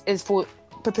apart is for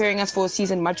preparing us for a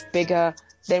season much bigger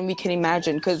than we can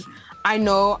imagine. Because I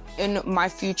know in my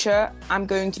future, I'm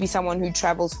going to be someone who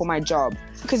travels for my job.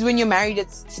 Because when you're married,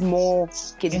 it's more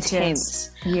intense.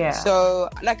 Yeah. So,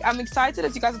 like, I'm excited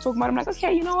as you guys are talking about it. I'm like,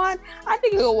 okay, you know what? I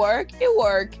think it'll work. It'll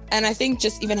work. And I think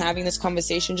just even having this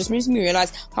conversation just makes me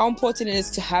realize how important it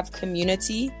is to have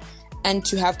community and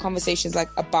to have conversations, like,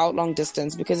 about long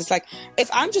distance. Because it's like, if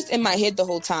I'm just in my head the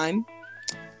whole time,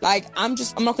 like, I'm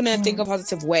not going to think a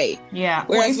positive way. Yeah.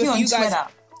 Whereas with you guys... Twitter.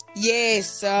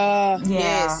 Yes.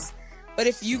 Yes. But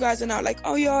if you guys are now like,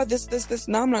 oh yeah, this,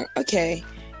 now I'm like, okay,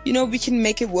 we can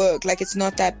make it work. Like, it's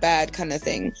not that bad kind of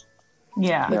thing.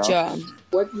 Yeah. But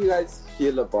what do you guys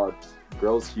feel about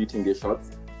girls shooting their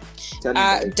shots? Done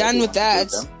with that.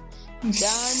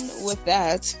 Done with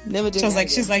that. Never did.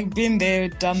 She's like, been there,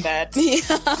 done that. Yeah.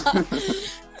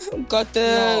 Got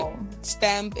the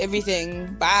stamp,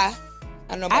 everything. Bye.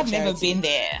 I don't know about I've never been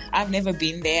there. I've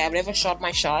never shot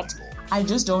my shot. I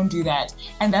just don't do that.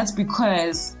 And that's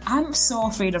because I'm so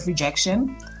afraid of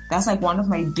rejection. That's like one of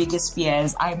my biggest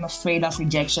fears. I'm afraid of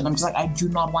rejection. I'm just like, I do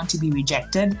not want to be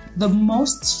rejected. The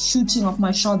most shooting of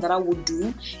my shot that I would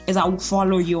do is I will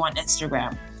follow you on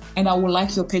Instagram and I will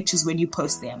like your pictures when you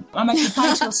post them. I'm like,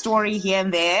 reply to your story here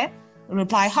and there.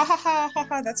 Reply, ha ha ha ha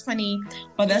ha, that's funny.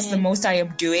 But that's the most I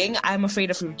am doing. I'm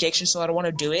afraid of rejection, so I don't want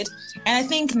to do it. And I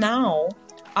think now,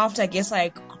 after I guess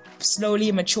like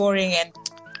slowly maturing, and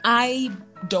I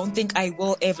don't think I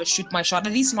will ever shoot my shot,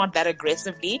 at least not that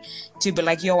aggressively, to be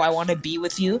like, yo, I want to be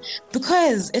with you.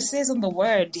 Because it says on the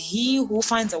word, he who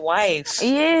finds a wife.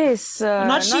 Yes.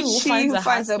 Not she who finds a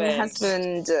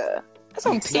husband. That's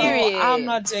on period. So I'm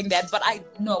not doing that. But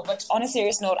but on a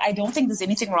serious note, I don't think there's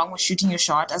anything wrong with shooting your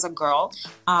shot as a girl.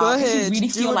 Go ahead. If you really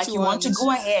feel like you want to, go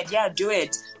ahead. Yeah, do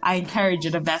it. I encourage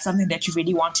it if that's something that you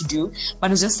really want to do. But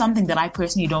it's just something that I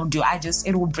personally don't do.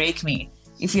 It will break me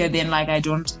if you're then like, I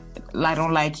don't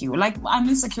like you. Like, I'm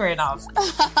insecure enough.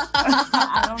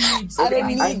 I don't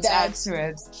need that to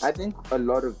it. I think a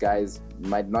lot of guys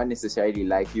might not necessarily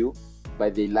like you,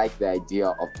 but they like the idea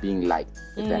of being liked,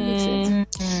 if that makes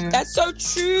sense. That's so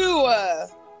true.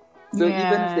 So even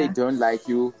if they don't like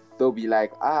you, they'll be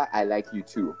like, I like you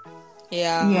too.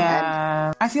 Yeah.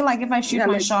 Yeah. I feel like if I shoot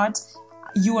my shot,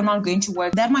 you are not going to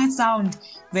work. That might sound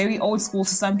very old school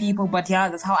to some people, but yeah,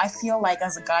 that's how I feel like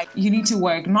as a guy. You need to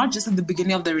work, not just at the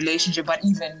beginning of the relationship, but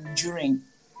even during.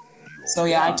 So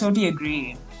yeah. I totally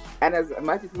agree. And as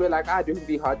much as we're like, don't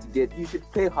be hard to get, you should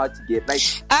play hard to get. Like,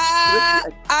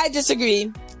 I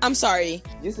disagree. I'm sorry.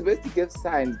 You're supposed to give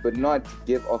signs, but not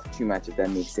give off too much, if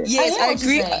that makes sense. Yes, I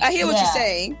agree. I hear what you're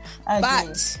saying.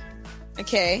 But,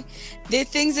 okay, there are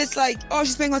things that's like,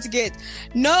 she's playing hard to get.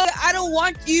 No, I don't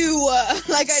want you.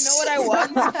 Like, I know what I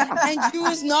want. And you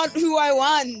is not who I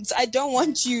want. I don't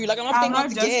want you. Like, I'm not playing hard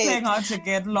to get. I'm not just playing hard to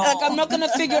get. Like, I'm not going to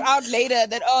figure out later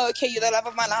that, you're the love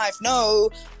of my life.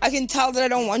 No, I can tell that I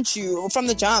don't want you from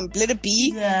the jump. Let it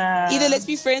be. Yeah. Either let's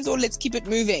be friends or let's keep it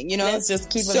moving, you know? Let's just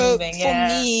keep it moving, So, for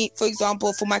me, for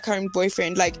example, for my current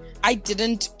boyfriend, like, I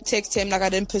didn't text him, like, I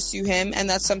didn't pursue him. And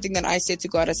that's something that I said to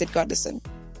God. I said, God, listen,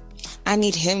 I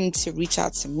need him to reach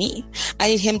out to me. I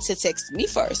need him to text me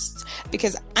first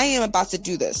because I am about to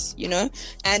do this, you know?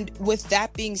 And with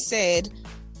that being said,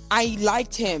 I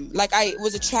liked him. Like, I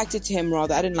was attracted to him,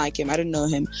 rather. I didn't like him. I didn't know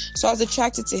him. So I was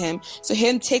attracted to him. So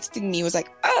him texting me was like,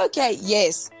 okay,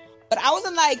 yes. But I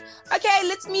wasn't like, okay,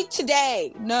 let's meet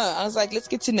today. No, I was like, let's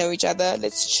get to know each other.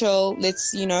 Let's chill.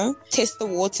 Let's, test the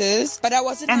waters. But I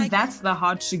wasn't and that's the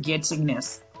hard to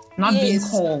gettingness. Not being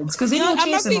cold. Because then you're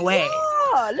chasing away.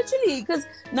 Yeah, literally. Because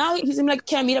now he's like,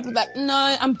 can I meet up? I'm like,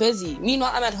 no, I'm busy.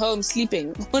 Meanwhile, I'm at home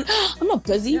sleeping. I'm not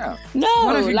busy. Yeah. No.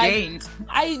 What have you gained?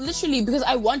 I literally, because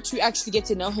I want to actually get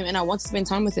to know him and I want to spend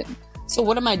time with him. So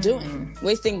what am I doing?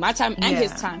 Wasting my time and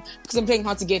his time because I'm playing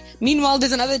hard to get. Meanwhile,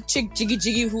 there's another chick,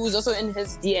 Jiggy, who's also in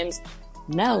his DMs.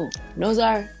 No,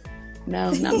 Zara.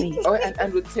 No, not me.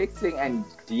 And with texting and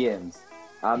DMs,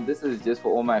 this is just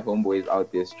for all my homeboys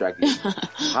out there struggling.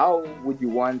 How would you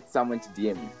want someone to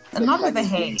DM you? Not with a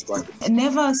hey.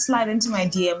 Never slide into my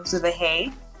DMs with a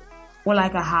hey or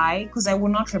like a hi, because I will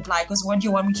not reply. Because what do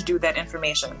you want me to do with that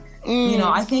information?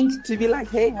 I think to be like,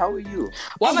 hey, how are you?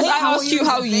 Why must I ask you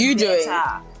how you doing?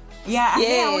 Yeah,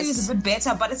 hey, how are you is a bit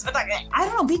better, but it's like, I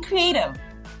don't know, be creative.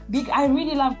 I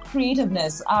really love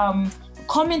creativeness.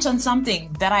 Comment on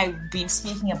something that I've been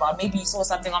speaking about. Maybe you saw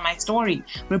something on my story.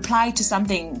 Reply to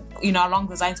something, along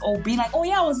those lines. Or be like, oh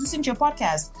yeah, I was listening to your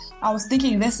podcast. I was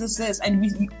thinking this. And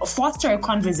we foster a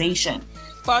conversation.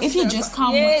 If you just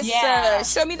come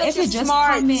show me that if you're you just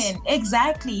smart. Come in,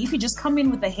 exactly. If you just come in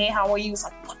with a hey, how are you? It's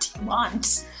like, what do you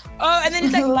want? Oh, and then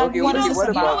it's like, okay, what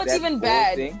what's even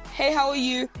bad? Thing? Hey, how are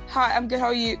you? Hi, I'm good. How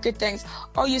are you? Good, thanks.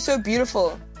 Oh, you're so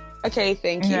beautiful. Okay,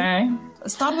 thank you. Okay.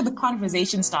 Start with a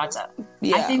conversation starter.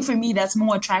 Yeah. I think for me that's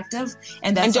more attractive,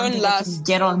 and that's something that you can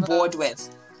get on board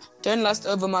with. Don't lust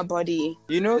over my body.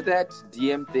 You know that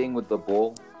DM thing with the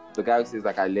ball? The guy who says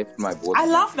like, I left my ball. I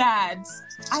love that.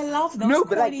 I love those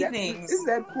corny things. Isn't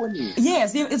that corny?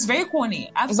 Yes, it's very corny.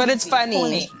 Absolutely. But it's funny.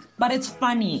 Corny, but it's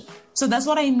funny. So that's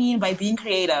what I mean by being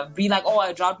creative. Be like, oh,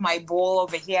 I dropped my ball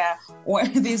over here. Or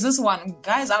there's this one.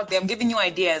 Guys out there, I'm giving you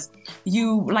ideas.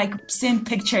 You like send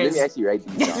pictures. Let me actually write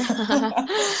these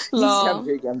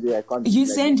down. You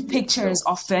send pictures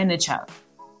of furniture.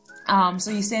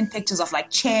 So you send pictures of like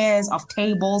chairs, of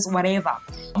tables, whatever.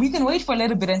 You can wait for a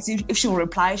little bit and see if she'll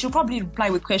reply. She'll probably reply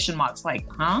with question marks like,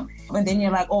 huh? And then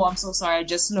you're like, oh, I'm so sorry.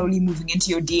 Just slowly moving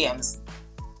into your DMs.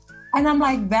 And I'm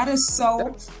like, that is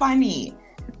so funny.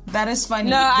 That is funny.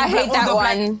 No, I hate that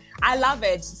one. I love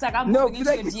it. It's like, I'm moving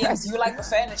into your DMs. You like the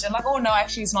furniture. I'm like, oh, no,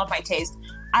 actually, it's not my taste.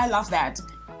 I love that.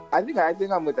 I think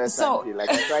I'm with that. So,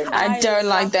 I don't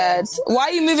like that. Why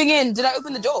are you moving in? Did I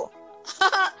open the door?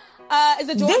 Is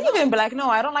the door? Then you can be like, no,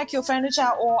 I don't like your furniture,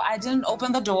 or I didn't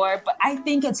open the door, but I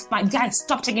think it's fine. Guys,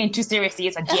 stop taking it too seriously.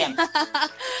 It's a DM.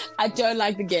 I don't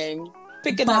like the game.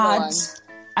 Pick another one.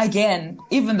 Again,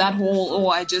 even that whole,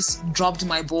 I just dropped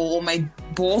my ball, or my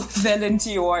ball fell into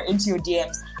your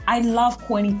DMs. I love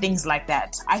corny things like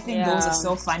that. I think those are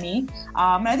so funny.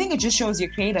 And I think it just shows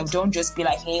you're creative. Don't just be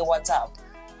like, hey, what's up?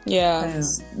 Yeah.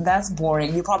 Because that's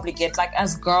boring. You probably get, like,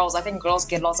 as girls, I think girls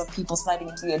get lots of people sliding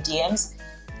into your DMs.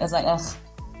 It's like, ugh,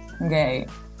 okay,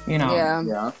 you know.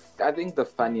 Yeah. I think the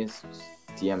funniest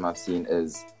DM I've seen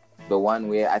is the one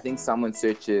where I think someone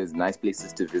searches nice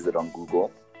places to visit on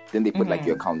Google. Then they put like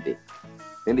your account there.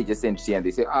 Then they just send you and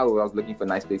they say, oh, I was looking for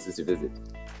nice places to visit.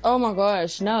 Oh my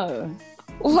gosh, no.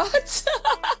 What?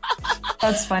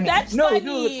 That's funny. That's No,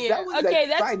 funny. that was, okay,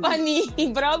 like, that's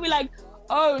funny. But I'll be like,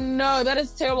 oh no, that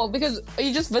is terrible because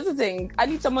you're just visiting. I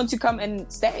need someone to come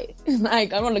and stay.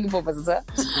 Like, I'm not looking for a visitor.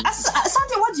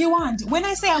 Asante, what do you want? When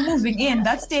I say I'm moving in,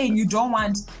 that's staying. You don't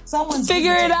want someone's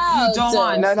Figure it out. You don't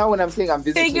want. No, when I'm saying I'm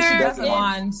visiting, Figure she it doesn't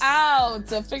want. out.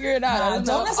 Figure it out. I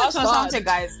Don't listen to Asante,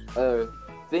 guys.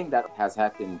 Thing that has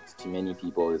happened to many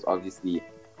people is obviously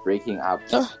breaking up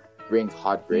brings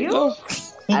heartbreak.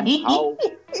 And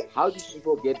how do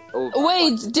people get over?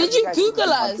 Wait, did you Google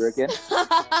us?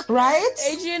 Right?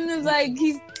 Adrian is like,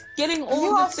 he's getting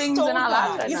all the things in our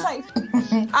lives right now.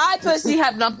 Like, I personally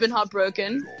have not been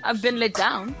heartbroken. I've been let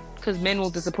down because men will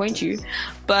disappoint you,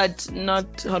 but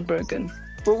not heartbroken.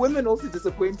 But women also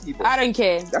disappoint people. I don't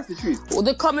care. That's the truth. Well,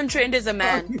 the common trend is a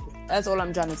man. That's all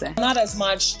I'm trying to say. not as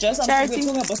much. Just Charity. we're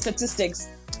talking about statistics.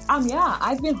 Yeah,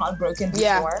 I've been heartbroken before.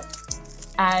 Yeah.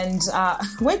 And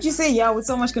why'd you say with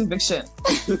so much conviction?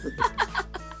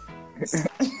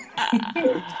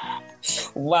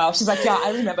 Wow, she's like,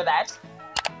 I remember that.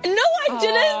 No, I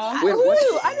didn't. Wait, what?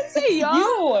 Who? I didn't say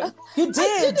y'all. You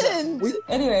did. I didn't.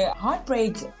 Anyway,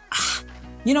 heartbreak.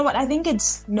 You know what? I think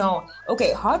it's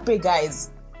heartbreak, guys.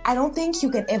 I don't think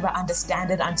you can ever understand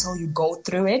it until you go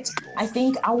through it. I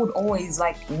think I would always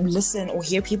like listen or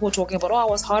hear people talking about, I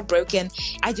was heartbroken.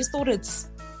 I just thought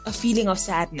it's a feeling of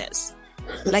sadness.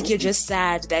 Like you're just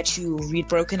sad that you've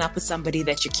broken up with somebody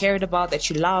that you cared about,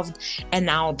 that you loved, and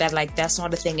now that that's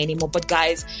not a thing anymore. But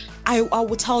guys, I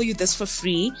will tell you this for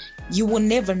free. You will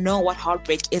never know what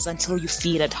heartbreak is until you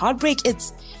feel it. Heartbreak,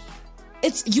 it's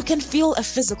you can feel a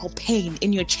physical pain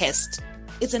in your chest.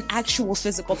 It's an actual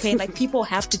physical pain. Like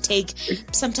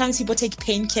sometimes people take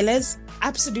painkillers.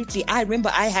 Absolutely. I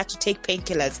remember I had to take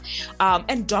painkillers.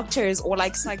 And doctors or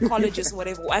like psychologists or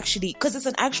whatever will actually, because it's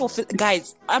an actual,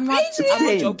 guys, I'm not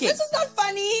joking. This is not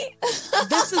funny.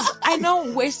 I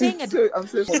know we're saying it. I'm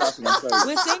so laughing. I'm sorry.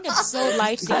 We're saying it so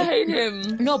lightly. I hate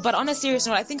him. No, but on a serious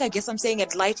note, I guess I'm saying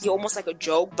it lightly, almost like a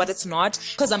joke, but it's not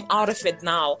because I'm out of it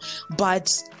now.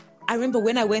 But I remember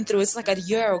when I went through, it's like a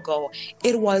year ago,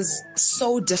 it was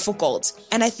so difficult.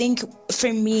 And I think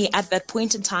for me at that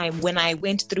point in time when I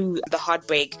went through the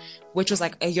heartbreak, which was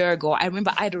like a year ago, I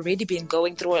remember I'd already been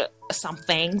going through some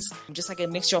things, just like a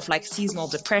mixture of like seasonal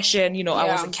depression, I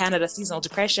was in Canada, seasonal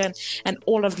depression and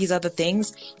all of these other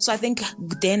things. So I think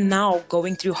then now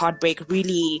going through heartbreak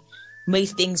really made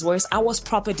things worse. I was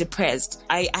proper depressed.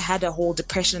 I had a whole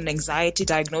depression and anxiety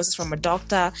diagnosis from a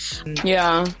doctor.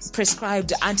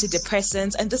 Prescribed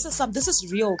antidepressants. And this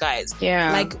is real, guys.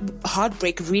 Yeah. Like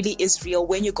heartbreak really is real.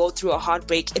 When you go through a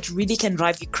heartbreak, it really can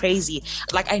drive you crazy.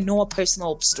 Like I know a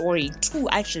personal story, two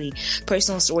actually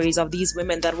personal stories of these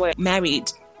women that were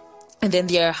married and then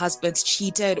their husbands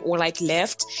cheated or like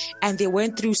left, and they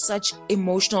went through such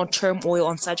emotional turmoil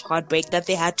and such heartbreak that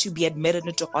they had to be admitted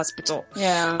into hospital.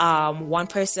 One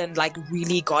person like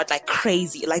really got like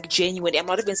crazy, like genuine. I'm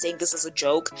not even saying this as a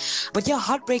joke, but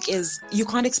heartbreak is, you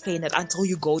can't explain it until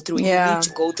you go through it. You need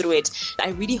to go through it. I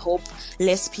really hope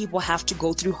less people have to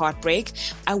go through heartbreak.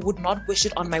 I would not wish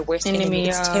it on my worst enemy.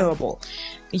 It's terrible.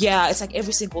 Yeah, it's like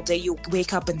every single day you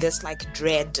wake up in this like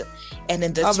dread and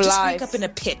in this of you just life. Wake up in a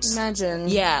pit. Imagine.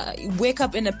 Yeah, you wake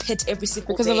up in a pit every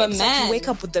single because day. Of a man. Like you wake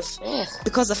up with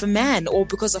because of a man or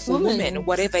because of a woman,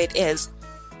 whatever it is.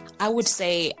 I would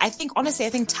say, I think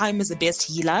time is the best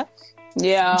healer.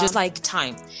 Yeah. Just like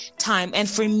time. And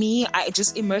for me, I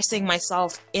just immersing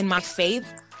myself in my faith.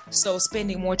 So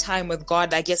spending more time with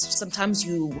God, I guess sometimes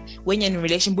when you're in a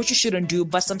relation, which you shouldn't do,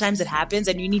 but sometimes it happens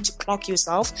and you need to clock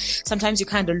yourself. Sometimes you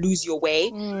kind of lose your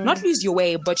way. Not lose your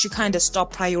way, but you kind of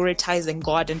stop prioritizing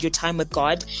God and your time with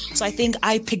God. So I think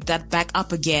I picked that back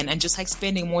up again and just like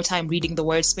spending more time reading the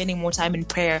word, spending more time in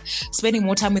prayer, spending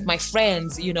more time with my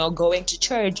friends, going to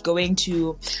church, going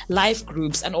to life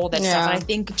groups and all that stuff. And I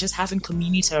think just having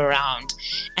community around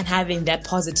and having that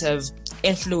positive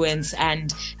influence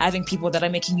and having people that are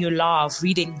making you laugh,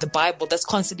 reading the Bible that's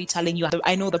constantly telling you,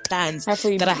 I know the plans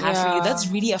that I have for you. That's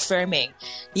really affirming.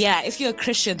 Yeah, if you're a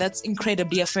Christian, that's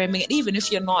incredibly affirming. And even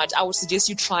if you're not, I would suggest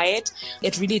you try it.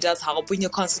 It really does help when you're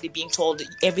constantly being told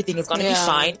everything is going to be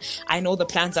fine. I know the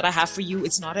plans that I have for you.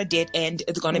 It's not a dead end.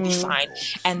 It's going to be fine.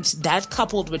 And that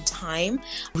coupled with time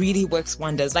really works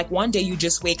wonders. Like one day you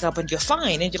just wake up and you're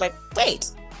fine and you're like, wait,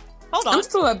 hold on. I'm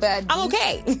still a bad B. I'm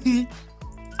okay.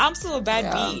 I'm still a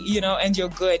bad B, you know, and you're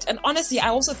good. And honestly, I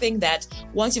also think that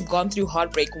once you've gone through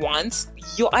heartbreak once,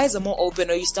 your eyes are more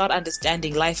open, or you start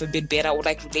understanding life a bit better, or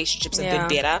like relationships a bit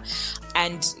better.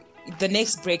 And the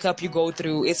next breakup you go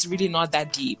through, it's really not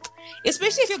that deep.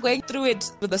 Especially if you're going through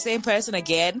it with the same person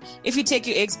again. If you take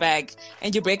your ex back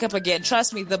and you break up again,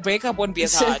 trust me, the breakup won't be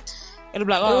as hard. It'll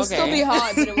be like, It'll still be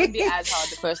hard, but it won't be as hard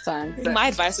the first time. My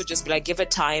advice would just be like, give it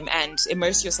time and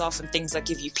immerse yourself in things that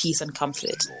give you peace and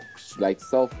comfort. Like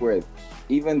self-worth,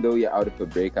 even though you're out of a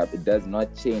breakup, it does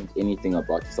not change anything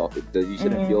about yourself. You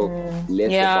shouldn't feel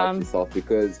less about yourself,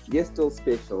 because you're still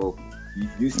special.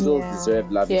 You still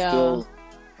deserve love. You still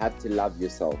have to love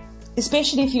yourself.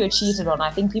 Especially if you're cheated on.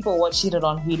 I think people who are cheated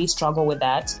on really struggle with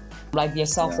that, like their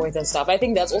self-worth and stuff. I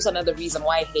think that's also another reason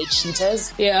why I hate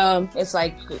cheaters. Yeah. It's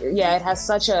like, it has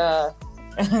such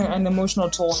an emotional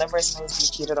toll on a person who's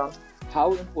been cheated on.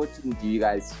 How important do you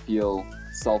guys feel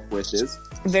self-worth is?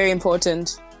 Very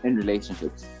important. In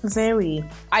relationships? Very.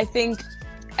 I think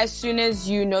as soon as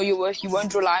you know your worth, you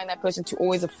won't rely on that person to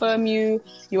always affirm you.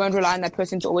 You won't rely on that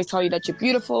person to always tell you that you're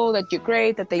beautiful, that you're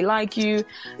great, that they like you.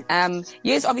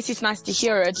 Yes, obviously it's nice to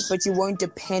hear it, but you won't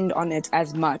depend on it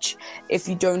as much if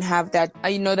you don't have that.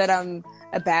 I know that I'm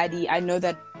a baddie. I know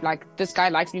that, like, this guy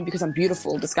likes me because I'm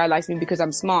beautiful. This guy likes me because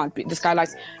I'm smart. This guy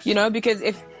likes, because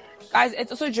if, guys,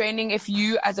 it's also draining if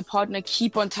you as a partner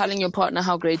keep on telling your partner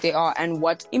how great they are and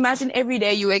what. Imagine every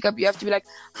day you wake up, you have to be like,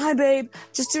 hi babe,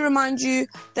 just to remind you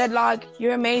that, like,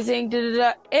 you're amazing,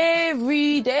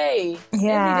 every day.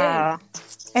 Yeah. Every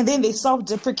day. And then they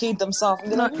self-deprecate themselves.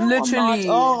 And like, literally.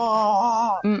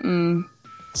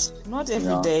 Not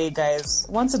every day, guys.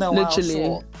 Once in a while,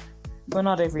 sure. But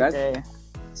not every day.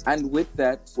 And with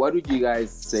that, what would you guys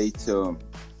say to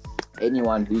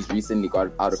anyone who's recently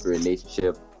got out of a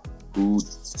relationship who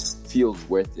feels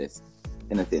worthless,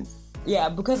 in a sense? Yeah,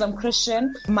 because I'm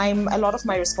Christian, a lot of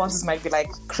my responses might be like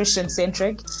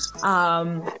Christian-centric.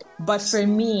 But for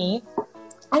me,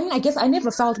 I guess I never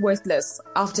felt worthless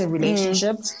after a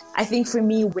relationship. I think for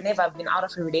me, whenever I've been out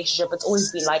of a relationship, it's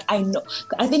always been like, I know.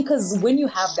 I think because when you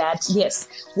have that,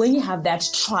 when you have that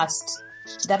trust,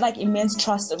 that like immense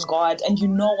trust in God, and you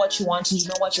know what you want, and you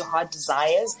know what your heart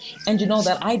desires, and you know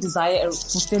that I desire a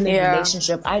fulfilling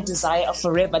relationship, I desire a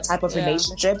forever type of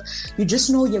relationship, you just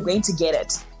know you're going to get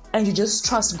it. And you just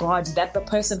trust God that the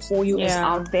person for you is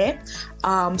out there.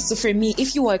 So for me,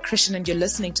 if you are a Christian and you're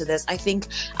listening to this, I think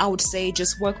I would say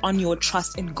just work on your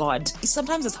trust in God.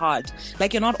 Sometimes it's hard.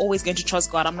 Like, you're not always going to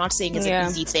trust God. I'm not saying it's an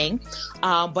easy thing.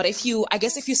 But if you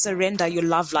surrender your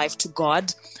love life to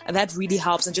God, that really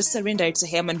helps. And just surrender it to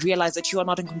Him and realize that you are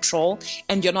not in control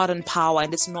and you're not in power,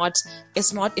 and it's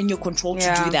not in your control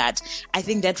to do that. I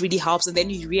think that really helps. And then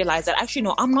you realize that actually,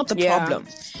 no, I'm not the problem.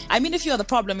 I mean, if you're the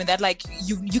problem, in that, like,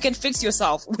 you can fix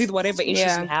yourself with whatever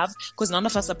issues you have, because none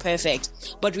of us are perfect.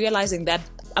 But realizing that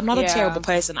I'm not a terrible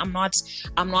person. I'm not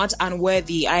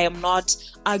unworthy. I am not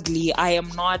ugly. I am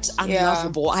not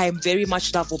unlovable. I am very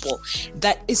much lovable.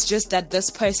 That is just that this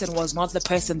person was not the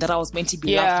person that I was meant to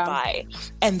be loved by.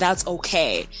 And that's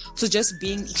okay. So just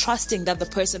trusting that the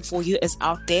person for you is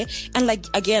out there. And like,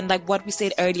 again, like what we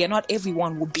said earlier, not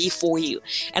everyone will be for you.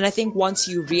 And I think once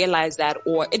you realize that,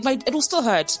 or it will still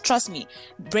hurt. Trust me,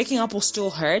 breaking up will still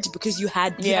hurt because you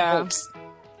had hopes.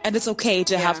 And it's okay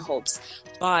to have hopes.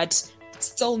 But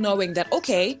still knowing that,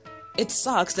 okay, it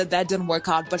sucks that didn't work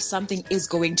out, but something is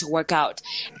going to work out,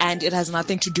 and it has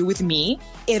nothing to do with me.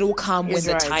 It will come when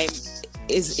the time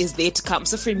is there to come.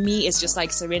 So for me, it's just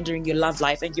like surrendering your love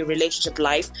life and your relationship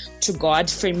life to God.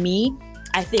 For me,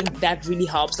 I think that really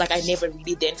helps. Like, I never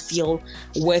really then feel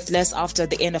worthless after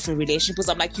the end of a relationship, because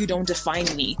I'm like, you don't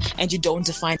define me and you don't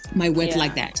define my worth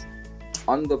like that.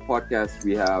 On the podcast,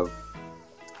 we have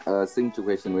a signature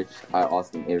question which I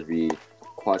ask in every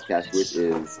podcast, which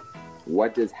is,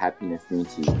 what does happiness mean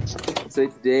to you? So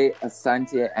today,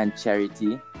 Asante and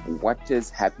Charity, what does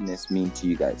happiness mean to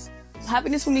you guys?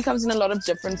 Happiness for me comes in a lot of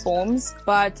different forms,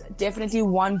 but definitely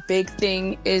one big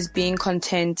thing is being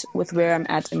content with where I'm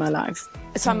at in my life.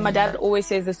 So my dad always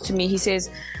says this to me. He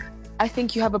says, I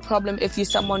think you have a problem if you're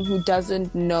someone who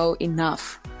doesn't know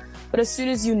enough. But as soon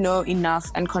as you know enough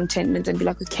and contentment and be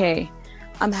like, okay,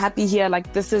 I'm happy here,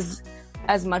 like this is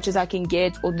as much as I can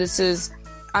get, or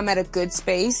I'm at a good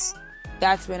space,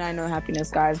 that's when I know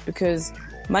happiness, guys, because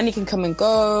money can come and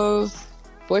go,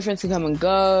 boyfriends can come and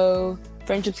go,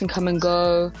 friendships can come and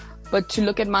go, but to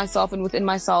look at myself and within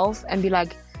myself and be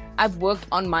like, I've worked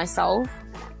on myself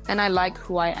and I like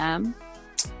who I am,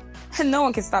 and no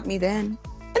one can stop me then.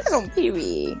 And that's on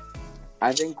period.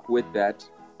 I think with that,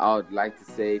 I would like to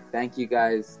say thank you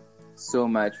guys so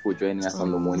much for joining us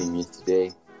on the Morning News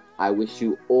today. I wish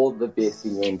you all the best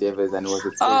in your endeavors, and it was a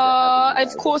pleasure.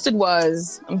 Of course it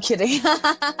was. I'm kidding.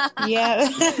 Yeah.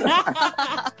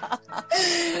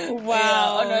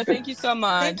 Wow. Oh no, thank you so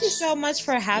much. Thank you so much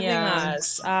for having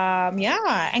us.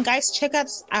 And guys, check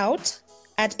us out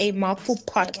at A Mouthful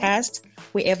Podcast,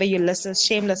 wherever you listen.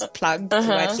 Shameless plug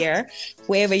right here.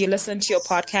 Wherever you listen to your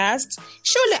podcast.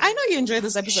 Surely, I know you enjoyed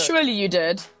this episode. Surely you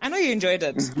did. I know you enjoyed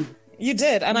it. You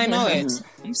did, and I know it.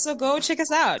 So go check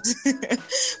us out.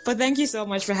 But thank you so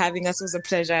much for having us. It was a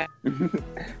pleasure.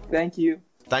 Thank you.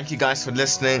 Thank you guys for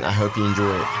listening. I hope you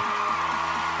enjoy it.